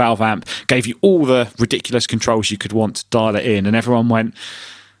just like a valve amp, gave you all the ridiculous controls you could want to dial it in, and everyone went,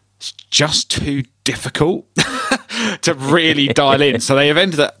 it's just too difficult to really dial in. So they have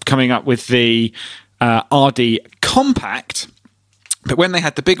ended up coming up with the RD Compact. But when they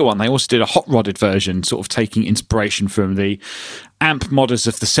had the bigger one, they also did a hot-rodded version, sort of taking inspiration from the amp modders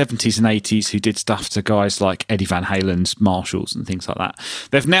of the 70s and 80s who did stuff to guys like Eddie Van Halen's Marshalls and things like that.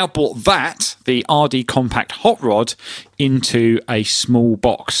 They've now brought that, the RD Compact Hot Rod, into a small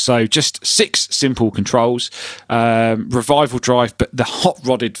box. So just 6 simple controls, Revival Drive, but the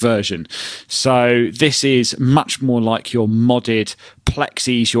hot-rodded version. So this is much more like your modded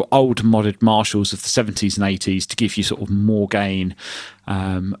Plexis, your old modded Marshalls of the 70s and 80s, to give you sort of more gain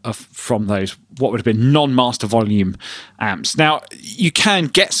from those what would have been non-master volume amps. Now, you can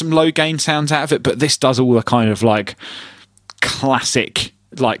get some low gain sounds out of it, but this does all the kind of like classic,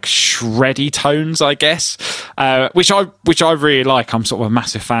 like shreddy tones, I guess, which I really like. I'm sort of a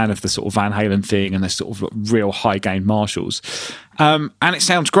massive fan of the sort of Van Halen thing and the sort of real high gain Marshalls. And it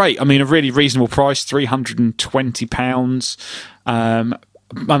sounds great. I mean, a really reasonable price, £320.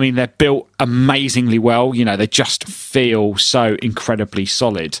 I mean, they're built amazingly well. You know, they just feel so incredibly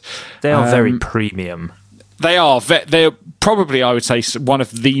solid. They are very premium. They are. They're probably, I would say, one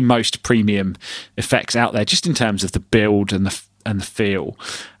of the most premium effects out there, just in terms of the build and the feel.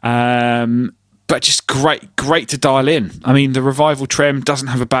 But just great to dial in. I mean, the Revival Trem doesn't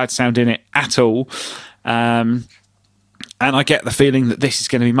have a bad sound in it at all. And I get the feeling that this is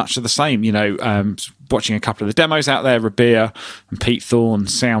going to be much of the same. You know, watching a couple of the demos out there, Rabea and Pete Thorne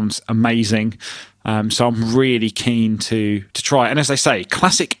sounds amazing. So I'm really keen to try it. And as they say,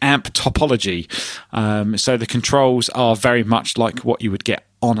 classic amp topology. So the controls are very much like what you would get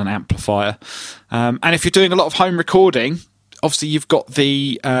on an amplifier. And if you're doing a lot of home recording, obviously you've got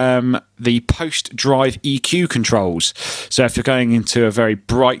the post-drive EQ controls. So if you're going into a very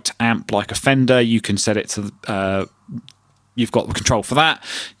bright amp like a Fender, you can set it to you've got the control for that.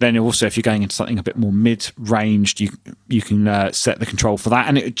 Then also, if you're going into something a bit more mid-ranged, you can set the control for that,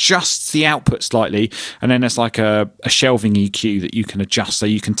 and it adjusts the output slightly. And then there's like a shelving EQ that you can adjust, so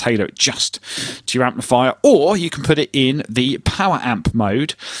you can tailor it just to your amplifier, or you can put it in the power amp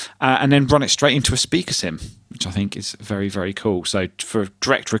mode and then run it straight into a speaker sim, which I think is very, very cool. So for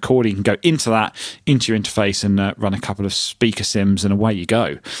direct recording, you can go into that, into your interface, and run a couple of speaker sims, and away you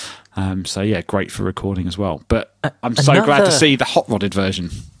go. So yeah, great for recording as well. But I'm so glad to see the hot-rodded version.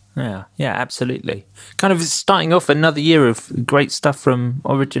 Yeah, absolutely. Kind of starting off another year of great stuff from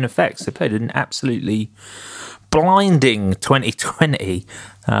Origin Effects. They played an absolutely blinding 2020,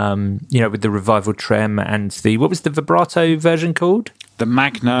 with the Revival Trem and what was the vibrato version called? The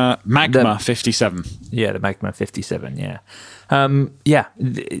Magma 57. Yeah, the Magma 57, yeah.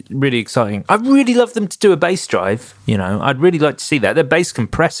 Really exciting. I'd really love them to do a bass drive. I'd really like to see that. Their bass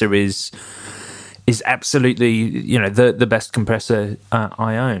compressor is absolutely, the best compressor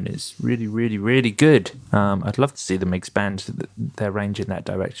I own. It's really, really, really good. I'd love to see them expand their range in that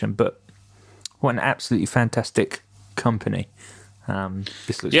direction. But what an absolutely fantastic company.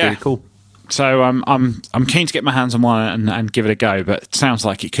 This looks really cool. So I'm keen to get my hands on one and give it a go, but it sounds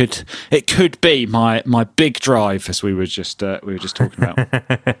like it could be my big drive, as we were just talking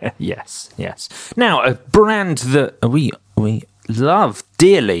about. Yes. Now, a brand that we love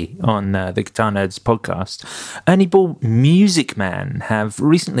dearly on the Guitar Nerds podcast, Ernie Ball Music Man have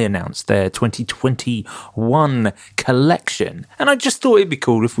recently announced their 2021 collection, and I just thought it'd be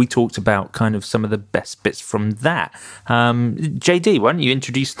cool if we talked about kind of some of the best bits from that. JD, why don't you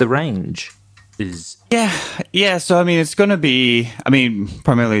introduce the range? Yeah. So I mean, it's going to be,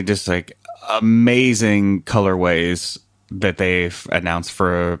 primarily just like amazing colorways. that they've announced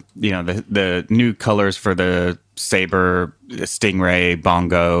for the new colors for the Saber, the Stingray,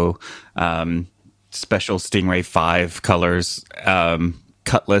 Bongo, special Stingray 5 colors,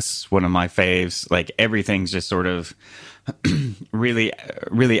 Cutlass, one of my faves. Like everything's just sort of really,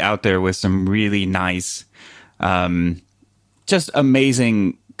 really out there with some really nice, just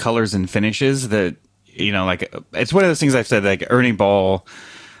amazing colors and finishes that, like it's one of those things I've said, like Ernie Ball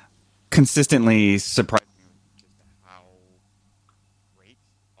consistently surprised me just how great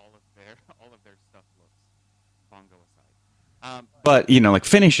all of their stuff looks, Bongo aside. But like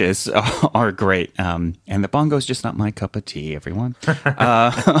finishes are great, and the Bongo's just not my cup of tea, everyone. But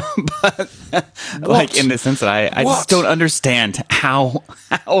like in the sense that I just don't understand how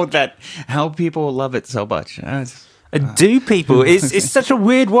people love it so much. Do people? It's such a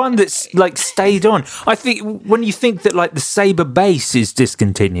weird one that's like stayed on. I think when you think that like the Saber base is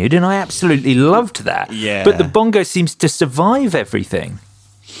discontinued, and I absolutely loved that. Yeah. But the Bongo seems to survive everything.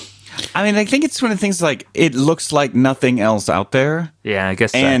 I mean, I think it's one of the things like it looks like nothing else out there. Yeah, I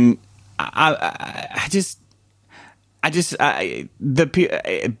guess so. And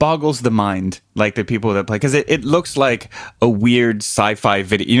it boggles the mind, like the people that play, because it looks like a weird sci-fi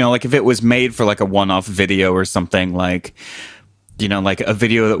video. Like if it was made for like a one-off video or something, like like a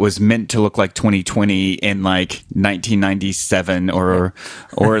video that was meant to look like 2020 in like 1997, or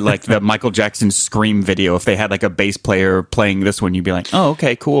like the Michael Jackson Scream video. If they had like a bass player playing this one, you'd be like, oh,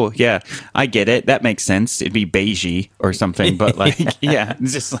 okay, cool, yeah, I get it, that makes sense. It'd be beigey or something, but like, yeah,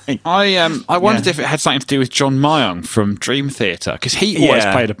 it's just like I wondered if it had something to do with John Myung from Dream Theater, because he always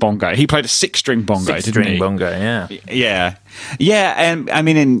played a bongo. He played a 6-string bongo, didn't he? Bongo, yeah. Yeah, and I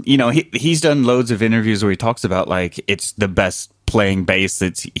mean, and he's done loads of interviews where he talks about like it's the best playing bass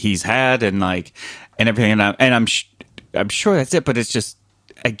that he's had, and like and everything, and I'm sure that's it. But it's just,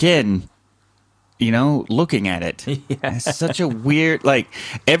 again, looking at it, it's such a weird, like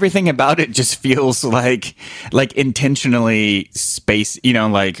everything about it just feels like intentionally space.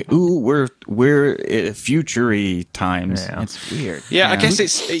 Like, ooh, we're future-y times. Yeah. It's weird. Yeah, I guess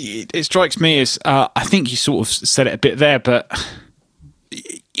it strikes me as I think you sort of said it a bit there, but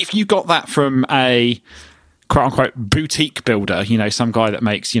if you got that from a quote-unquote boutique builder, some guy that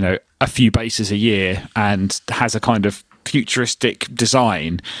makes a few bases a year and has a kind of futuristic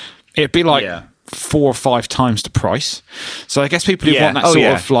design, it'd be like 4 or 5 times the price. So I guess people who want that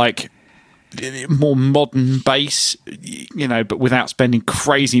of like more modern bass, but without spending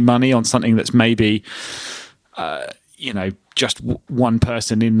crazy money on something that's maybe just one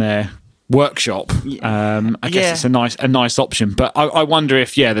person in their workshop. I guess it's a nice option, but I wonder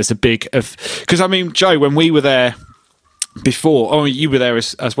if there's a big because I mean, Joe, when we were there before, you were there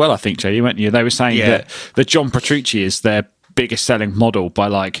as well, I think, Joe, you weren't you? They were saying that the John Petrucci is their biggest selling model by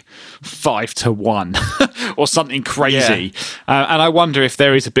like 5 to 1 or something crazy, and I wonder if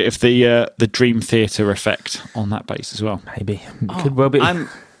there is a bit of the Dream Theater effect on that base as well. Maybe could well be.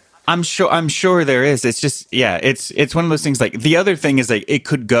 I'm sure there is. It's just, it's one of those things. Like the other thing is like it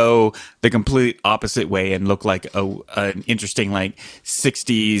could go the complete opposite way and look like an interesting like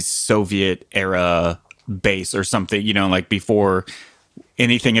 60s Soviet era bass or something, like before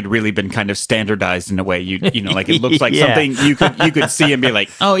anything had really been kind of standardized in a way. Like it looks like something you could see and be like,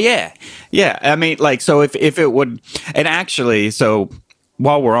 oh yeah. I mean, like, so if it would, and actually, so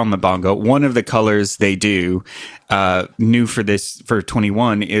while we're on the bongo, one of the colors they do new for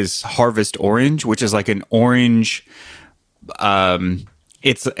 21 is Harvest Orange, which is like an orange.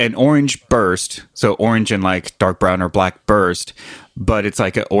 It's an orange burst, so orange and like dark brown or black burst, but it's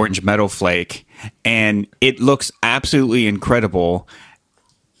like an orange metal flake, and it looks absolutely incredible.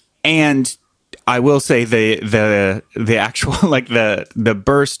 And I will say the actual like the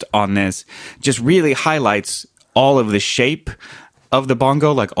burst on this just really highlights all of the shape of the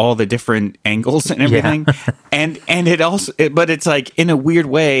bongo, like all the different angles and everything. And it also, but it's like in a weird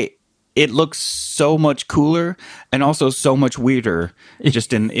way, it looks so much cooler and also so much weirder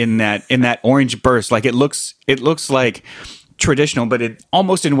just in that orange burst. Like it looks like traditional, but it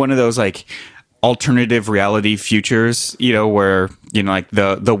almost in one of those like alternative reality futures, where, like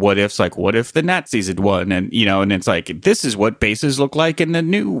the what ifs, like what if the Nazis had won, and and it's like, this is what bases look like in the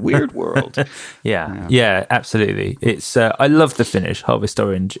new weird world. yeah, absolutely. It's I love the finish. Harvest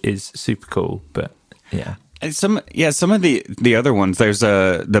Orange is super cool, but and some of the other ones, there's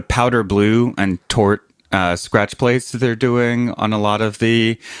the powder blue and tort scratch plates that they're doing on a lot of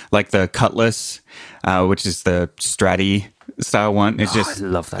the Cutlass, which is the Stratty style one. It's just, I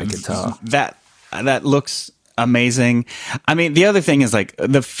love that guitar. That looks amazing. I mean, the other thing is like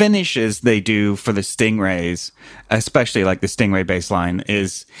the finishes they do for the Stingrays, especially like the Stingray bass line,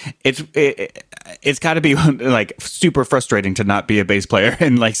 is it's got to be like super frustrating to not be a bass player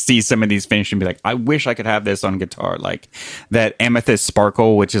and like see some of these finishes and be like, I wish I could have this on guitar. Like that Amethyst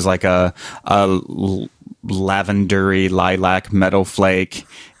Sparkle, which is like a lavendery lilac metal flake.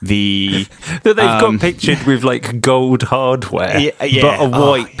 That they've got pictured with like gold hardware, but a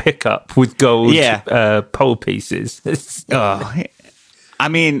white pickup with gold pole pieces. I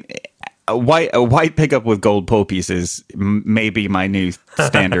mean, a white pickup with gold pole pieces may be my new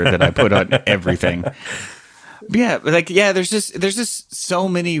standard that I put on everything. But there's just so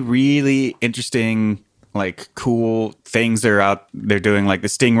many really interesting, like, cool things they're doing. Like the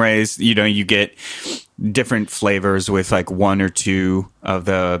Stingrays, you get different flavors with like one or two of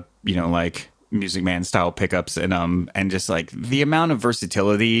the, like Music Man style pickups and just like the amount of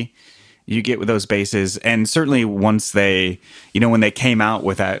versatility you get with those basses. And certainly once they, when they came out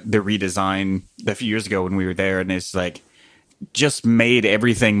with the redesign a few years ago when we were there, and it's like just made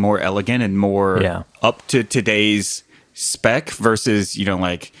everything more elegant and more up to today's spec versus,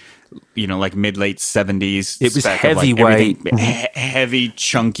 like mid late 70s. It was spec heavyweight, like heavy,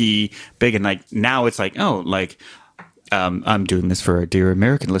 chunky, big, and like now it's like I'm doing this for our dear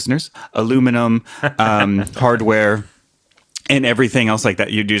American listeners. Aluminum hardware and everything else like that.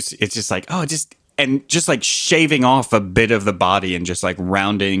 It's just like just like shaving off a bit of the body and just like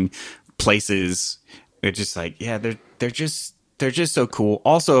rounding places. It's just like they're just so cool.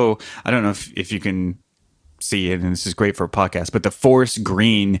 Also, I don't know if you can see it, and this is great for a podcast, but the forest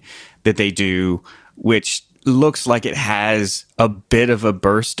green that they do, which looks like it has a bit of a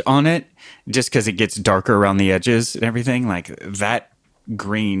burst on it just because it gets darker around the edges and everything, like that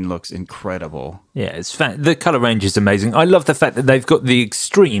green looks incredible. Yeah, it's the color range is amazing. I love the fact that they've got the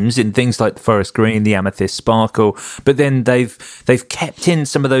extremes in things like the forest green, the amethyst sparkle, but then they've kept in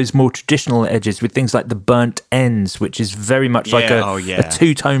some of those more traditional edges with things like the burnt ends, which is very much like a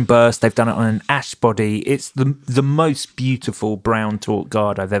two-tone burst. They've done it on an ash body. It's the most beautiful brown taut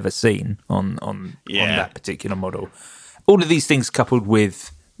guard I've ever seen on that particular model. All of these things coupled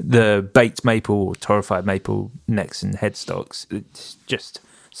with the baked maple or torrefied maple necks and headstocks, it's just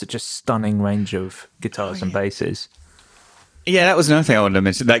such a stunning range of guitars and basses. Yeah, that was another thing I wanted to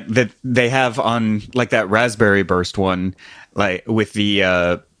mention. Like that they have on like that Raspberry Burst one, like with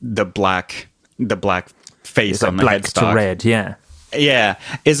the black face it's on the black headstock. To red, yeah,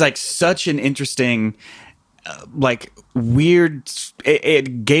 is like such an interesting, like weird.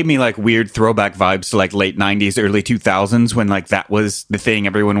 It gave me like weird throwback vibes to like late 90s, early 2000s when like that was the thing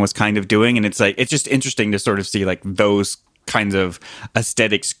everyone was kind of doing, and it's like it's just interesting to sort of see like those kinds of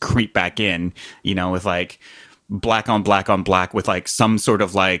aesthetics creep back in, with like black on black on black with like some sort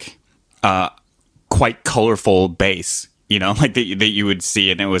of like quite colorful bass, like that you would see.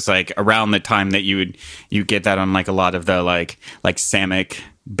 And it was like around the time that you get that on like a lot of the like Samick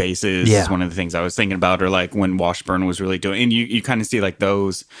basses is one of the things I was thinking about, or like when Washburn was really doing, and you kind of see like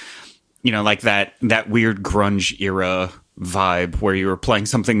those, like that weird grunge era vibe where you were playing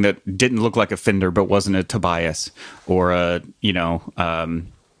something that didn't look like a Fender but wasn't a Tobias or a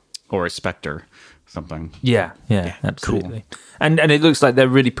or a Spectre, something. Yeah, absolutely. Cool. And it looks like they're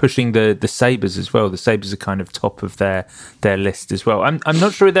really pushing the Sabres as well. The Sabres are kind of top of their list as well. I'm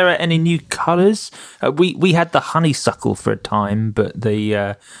not sure if there are any new colours. We had the honeysuckle for a time, but they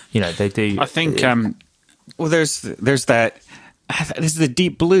do. I think well, there's that. This is the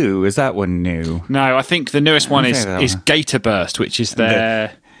deep blue. Is that one new? No, I think the newest one is Gator Burst, which is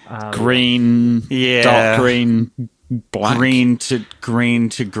their green, dark green, black, green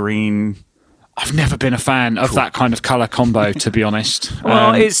to green. I've never been a fan of that kind of colour combo, to be honest.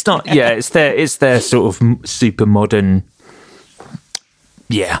 Well, it's not. Yeah, it's their sort of super modern.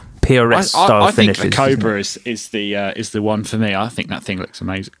 Yeah, PRS style I think finishes. the Cobra is the one for me. I think that thing looks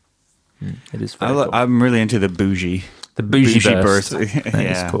amazing. It is. Very cool. I'm really into the bougie. The bougie burst. That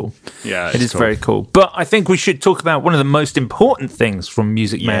is cool. Yeah, it is cool. Very cool. But I think we should talk about one of the most important things from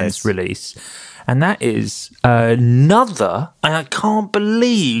Music Man's release. And that is another, and I can't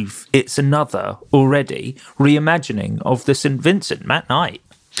believe it's another already, reimagining of the St. Vincent, Matt Knight.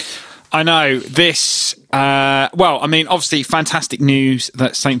 I know this. Obviously, fantastic news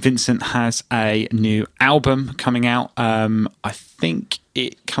that St. Vincent has a new album coming out. I think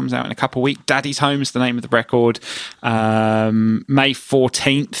it comes out in a couple of weeks. Daddy's Home is the name of the record. May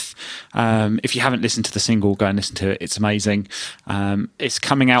 14th. If you haven't listened to the single, go and listen to it. It's amazing. It's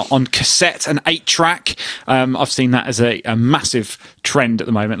coming out on cassette and 8-track. I've seen that as a massive trend at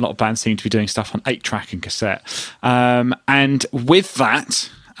the moment. A lot of bands seem to be doing stuff on 8-track and cassette. And with that,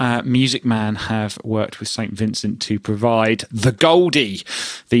 Music Man have worked with St. Vincent to provide the Goldie,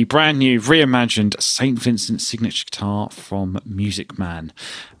 the brand new reimagined St. Vincent signature guitar from Music Man.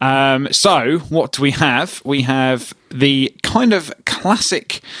 So what do we have? We have the kind of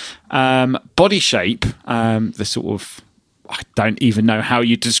classic body shape, the sort of, I don't even know how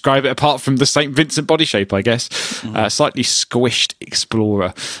you describe it apart from the St. Vincent body shape, I guess. Slightly squished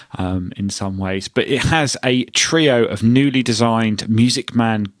Explorer in some ways. But it has a trio of newly designed Music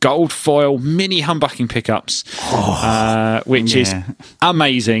Man gold foil mini humbucking pickups, which is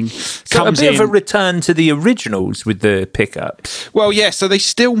amazing. So a bit of a return to the originals with the pickups. Well, yeah, so they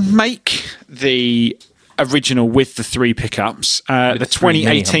still make the original with the 3 pickups, the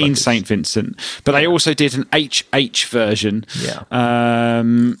 2018 St. Vincent, but they also did an HH version.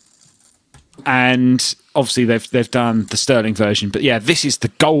 And obviously they've done the sterling version, but yeah, this is the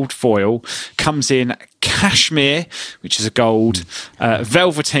gold foil. Comes in cashmere, which is a gold,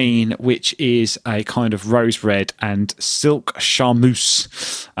 velveteen, which is a kind of rose red, and silk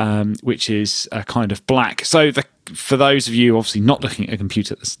charmeuse, which is a kind of black. So for those of you obviously not looking at a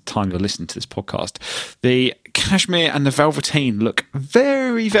computer at the time you're listening to this podcast, the cashmere and the velveteen look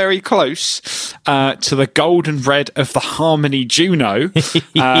very, very close to the golden red of the Harmony Juno,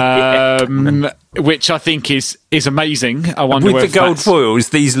 which I think is amazing. I wonder with the gold foils,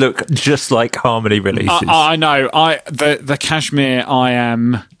 these look just like Harmony releases. I know. The cashmere I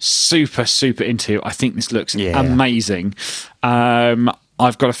am super, super into. I think this looks amazing.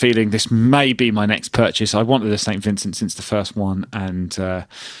 I've got a feeling this may be my next purchase. I wanted a St. Vincent since the first one and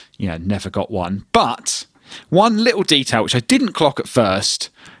never got one. But one little detail which I didn't clock at first,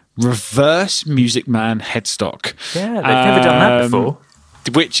 reverse Music Man headstock. Yeah, they've never done that before.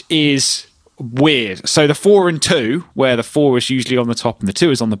 Which is weird. So the 4 and 2, where the 4 is usually on the top and the 2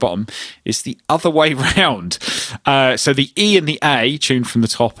 is on the bottom, is the other way round. So the E and the A tuned from the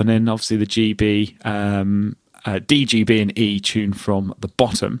top, and then obviously the GB, D, GB and E tuned from the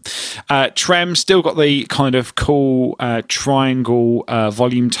bottom. Trem still got the kind of cool triangle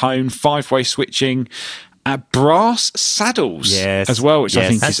volume tone, 5-way switching, brass saddles as well, which I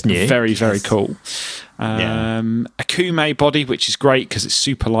think is new. Very, very cool. A Kume body, which is great because it's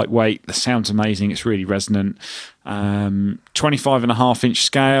super lightweight. The sound's amazing. It's really resonant. 25.5-inch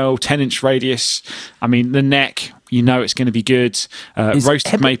scale, 10-inch radius. I mean, the neck, it's going to be good.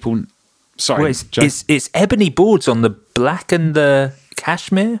 Roasted maple. Sorry, it's ebony boards on the black and the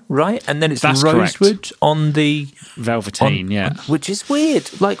cashmere, right? And then it's rosewood correct. On the velveteen, which is weird.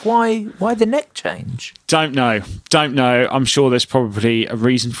 Like, why the neck change? Don't know. I'm sure there's probably a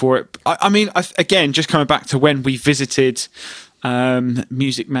reason for it. I mean, again, just coming back to when we visited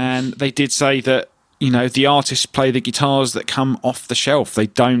Music Man, they did say that the artists play the guitars that come off the shelf. They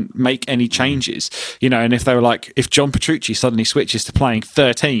don't make any changes, and if they were like, if John Petrucci suddenly switches to playing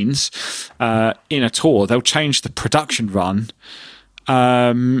 13s in a tour, they'll change the production run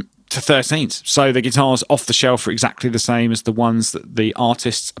to 13s. So the guitars off the shelf are exactly the same as the ones that the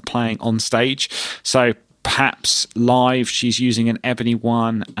artists are playing on stage. So perhaps live she's using an ebony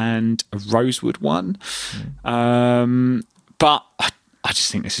one and a rosewood one. But I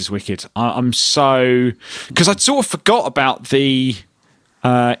just think this is wicked. I'm so... Because I'd sort of forgot about the...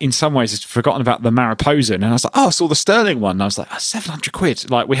 in some ways, I'd forgotten about the Mariposa. And I was like, I saw the Sterling one. And I was like, £700.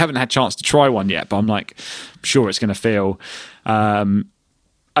 Like, we haven't had a chance to try one yet. But I'm like, I'm sure it's going to feel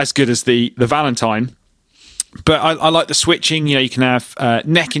as good as the Valentine. But I like the switching. You can have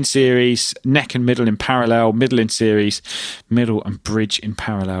neck in series, neck and middle in parallel, middle in series, middle and bridge in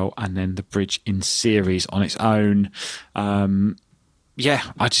parallel, and then the bridge in series on its own.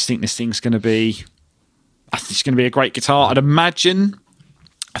 I just think this thing's going to be... I think it's going to be a great guitar. I'd imagine...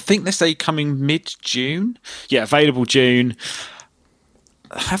 I think they say coming mid-June. Yeah, available June.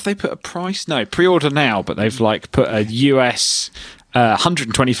 Have they put a price? No, pre-order now, but they've put a US...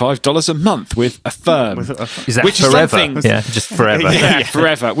 $125 a month with a firm. Is that forever? Just forever.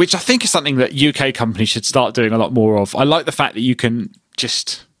 Forever. Which I think is something that UK companies should start doing a lot more of. I like the fact that you can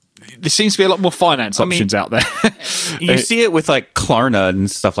just... There seems to be a lot more finance options out there. You see it with Klarna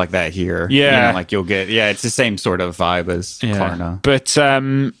and stuff like that here. Yeah. You'll get... Yeah, it's the same sort of vibe as Klarna. But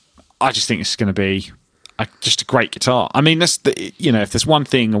I just think it's going to be just a great guitar. I mean, that's if there's one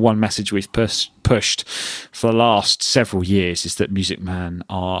thing or one message we've pushed for the last several years is that Music Man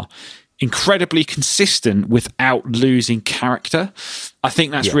are incredibly consistent without losing character. I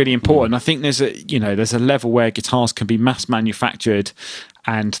think that's really important. I think there's a level where guitars can be mass manufactured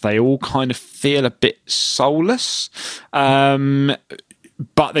and they all kind of feel a bit soulless. But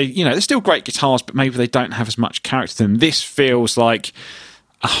they're still great guitars, but maybe they don't have as much character to them. This feels like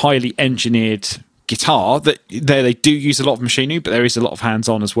a highly engineered guitar that they do use a lot of machinery, but there is a lot of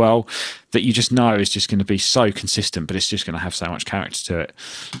hands-on as well that you just know is just going to be so consistent, but it's just going to have so much character to it.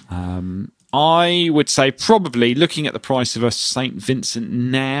 I would say probably looking at the price of a St. Vincent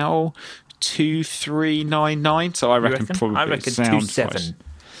now, 2,399. So I reckon probably I reckon sound 2,700.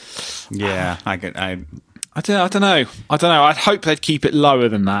 Yeah, I don't know. I'd hope they'd keep it lower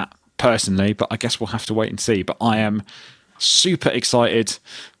than that personally, but I guess we'll have to wait and see. But I am super excited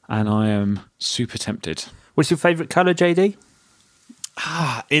and I am super tempted. What's your favourite colour, JD?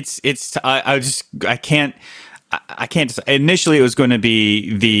 I can't decide. Initially it was going to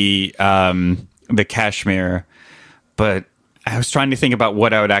be the cashmere, but I was trying to think about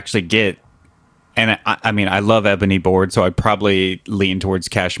what I would actually get. And I mean, I love ebony board, so I'd probably lean towards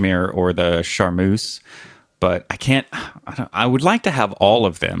cashmere or the charmeuse. But I would like to have all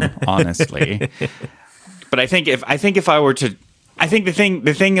of them, honestly. But I think if I were to, I think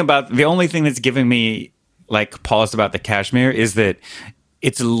the only thing that's giving me like pause about the cashmere is that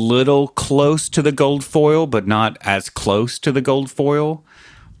it's a little close to the gold foil, but not as close to the gold foil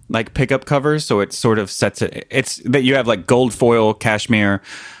like pickup covers. So it sort of sets it. It's that you have like gold foil, cashmere,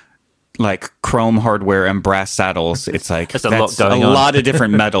 like chrome hardware and brass saddles. It's like that's a lot going on. A lot of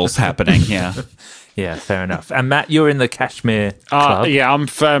different metals happening. Yeah. Yeah, fair enough. And Matt, you're in the cashmere club. Yeah, I'm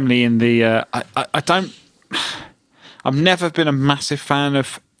firmly in the. I've never been a massive fan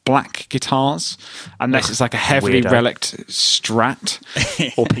of black guitars unless it's like a heavily relicked Strat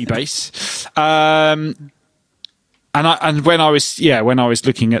or P bass. And when I was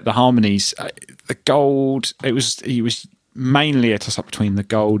looking at the harmonies, the gold it was mainly a toss up between the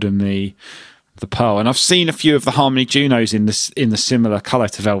gold and the pearl. And I've seen a few of the Harmony Junos in the similar colour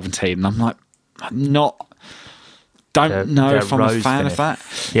to Velveteen, and I'm like, don't know if I'm a fan of that.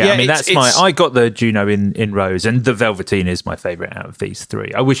 Yeah, I mean I got the Juno in rose, and the Velveteen is my favourite out of these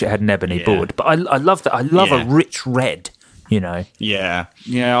three. I wish it had an ebony board, but I love that. I love a rich red. Yeah.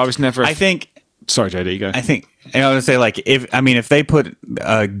 I was never. I think. Sorry, JD, go. I think I would say like if they put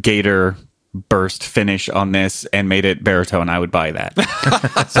a Gator burst finish on this and made it baritone, I would buy that.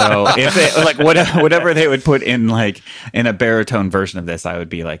 So if they, like whatever they would put in a baritone version of this, I would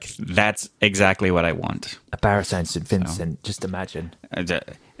be like, that's exactly what I want. A baritone St. Vincent, just imagine.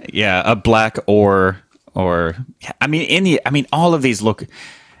 Yeah, a black or I mean all of these look.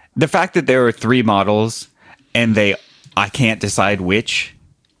 The fact that there are 3 models and I can't decide which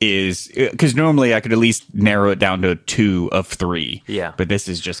is because normally I could at least narrow it down to 2 of 3. Yeah. But this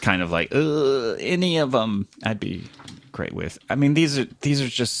is just kind of like, any of them I'd be great with. I mean, these are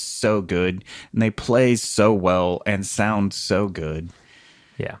just so good and they play so well and sound so good.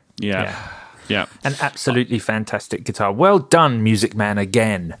 Yeah. An absolutely fantastic guitar. Well done, Music Man,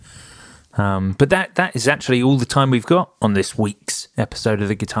 again. But that is actually all the time we've got on this week's episode of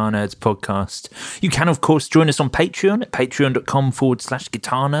the Guitar Nerds podcast. You can, of course, join us on Patreon at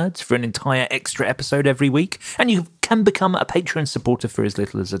patreon.com/Guitar Nerds for an entire extra episode every week. And you can become a Patreon supporter for as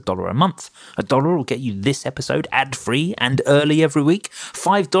little as $1 a month. $1 will get you this episode ad-free and early every week.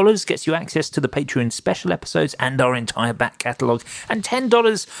 $5 gets you access to the Patreon special episodes and our entire back catalogue. And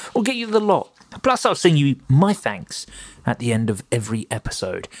 $10 will get you the lot. Plus, I'll sing you my thanks at the end of every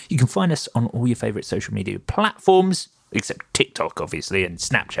episode. You can find us on all your favourite social media platforms, except TikTok, obviously, and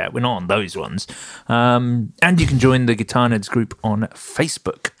Snapchat. We're not on those ones. And you can join the Guitar Nerds group on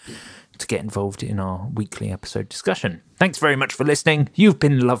Facebook to get involved in our weekly episode discussion. Thanks very much for listening. You've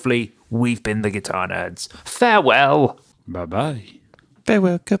been lovely. We've been the Guitar Nerds. Farewell. Bye-bye.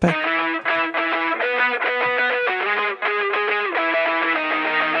 Farewell. Goodbye.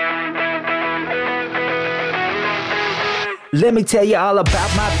 Let me tell you all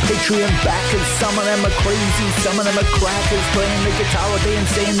about my Patreon backers. Some of them are crazy, some of them are crackers. Playing the guitar all day and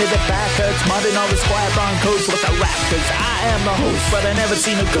saying that the back hurts. Modding all the Squire Broncos with the rap. Cause I am the host, but I never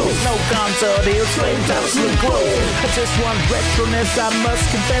seen a ghost. No concert deals, flames absolute growth. I just want retroness, I must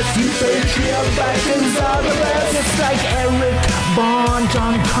confess. You Patreon backers are the best. It's like Eric Bond,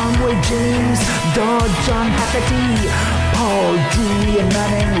 John Conway, James Dodd, John Hackety, Paul D.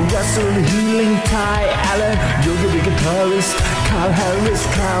 Manning, Russell Healing, Ty Allen, Yoga the guitarist, Carl Harris,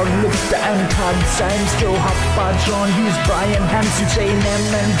 Cloud Lipster, and Todd Symes, Joe Hopper, John Hughes, Brian Hansen, Shane M,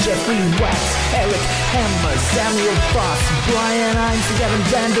 and Jeffrey Wax, Eric Hammer, Samuel Foss, Brian Hines, Gavin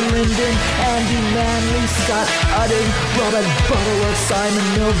Vanderlinden, Andy Manley, Scott Uddin, Robert Butterworth, Simon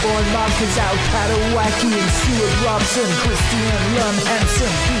Milborn, Marcus Alpatawaki, and Stuart Robson, Christian Lund Hansen,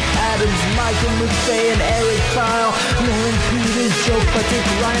 Pete Adams, Michael McVeigh, and Eric Kyle, Lauren Peters, Joe Patrick,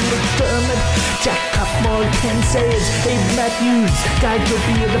 Ryan McDermott, Jack Cup, sophomore Ken Sayers, Abe Matthews, Guy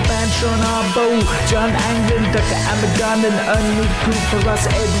Topia, the band Sean Arbo, John Anglin, Dr. Amagon, and Ernie Cooper, Russ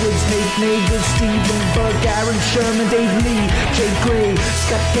Edwards, Nate Nagel, Stephen Burke, Aaron Sherman, Dave Lee, Jay Gray,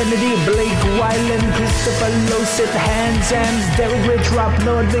 Scott Kennedy, Blake Wyland, Christopher Loseth, Hans Zams, Derek Rich, Rob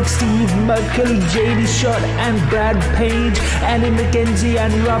Nordvik, Steve Merkley, J.D. Short, and Brad Page, Annie McKenzie,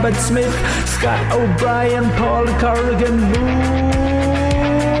 and Robert Smith, Scott O'Brien, Paul Corrigan,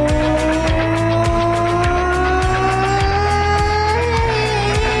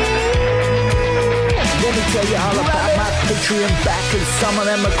 Let me tell you all about my Patreon backers. Some of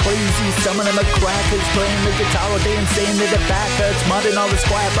them are crazy, some of them are crackers, playing the guitar all day and saying that their back hurts, mudding all the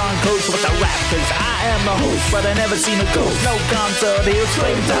Squire Barn codes with the Raptors. I am the host, but I never seen a ghost. No concert here,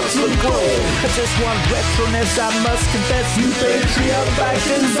 straight absolute gold. I just want retroness, I must confess. You Patreon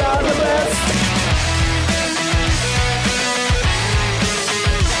backers are the best.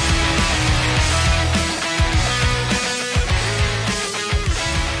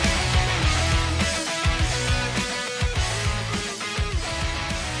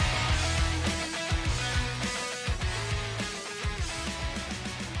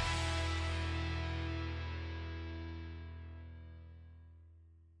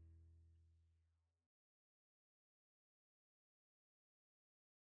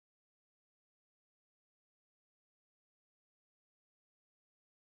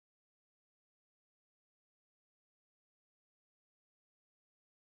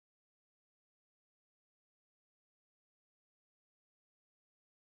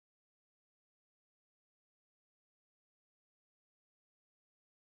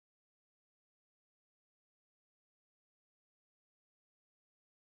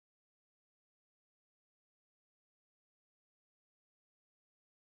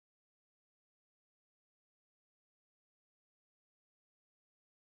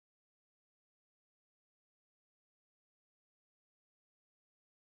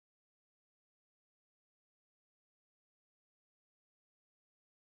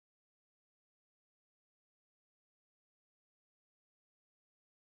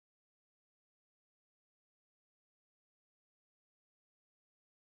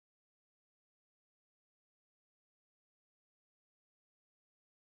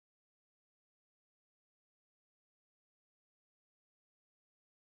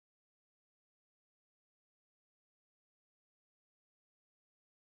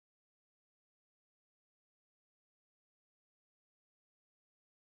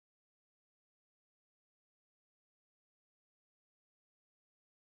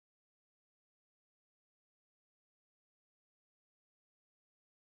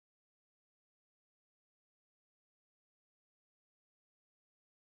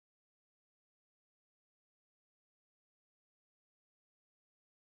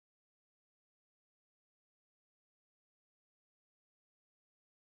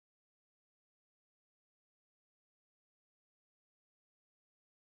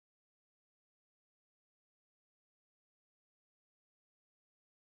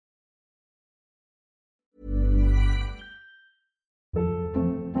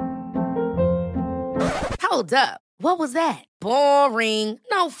 Hold up. What was that? Boring.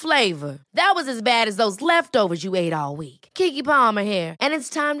 No flavor. That was as bad as those leftovers you ate all week. Keke Palmer here, and it's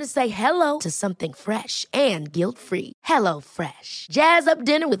time to say hello to something fresh and guilt-free. Hello Fresh. Jazz up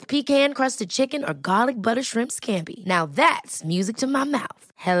dinner with pecan-crusted chicken or garlic butter shrimp scampi. Now that's music to my mouth.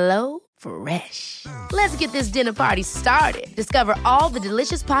 Hello Fresh. Let's get this dinner party started. Discover all the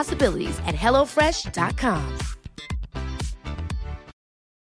delicious possibilities at HelloFresh.com.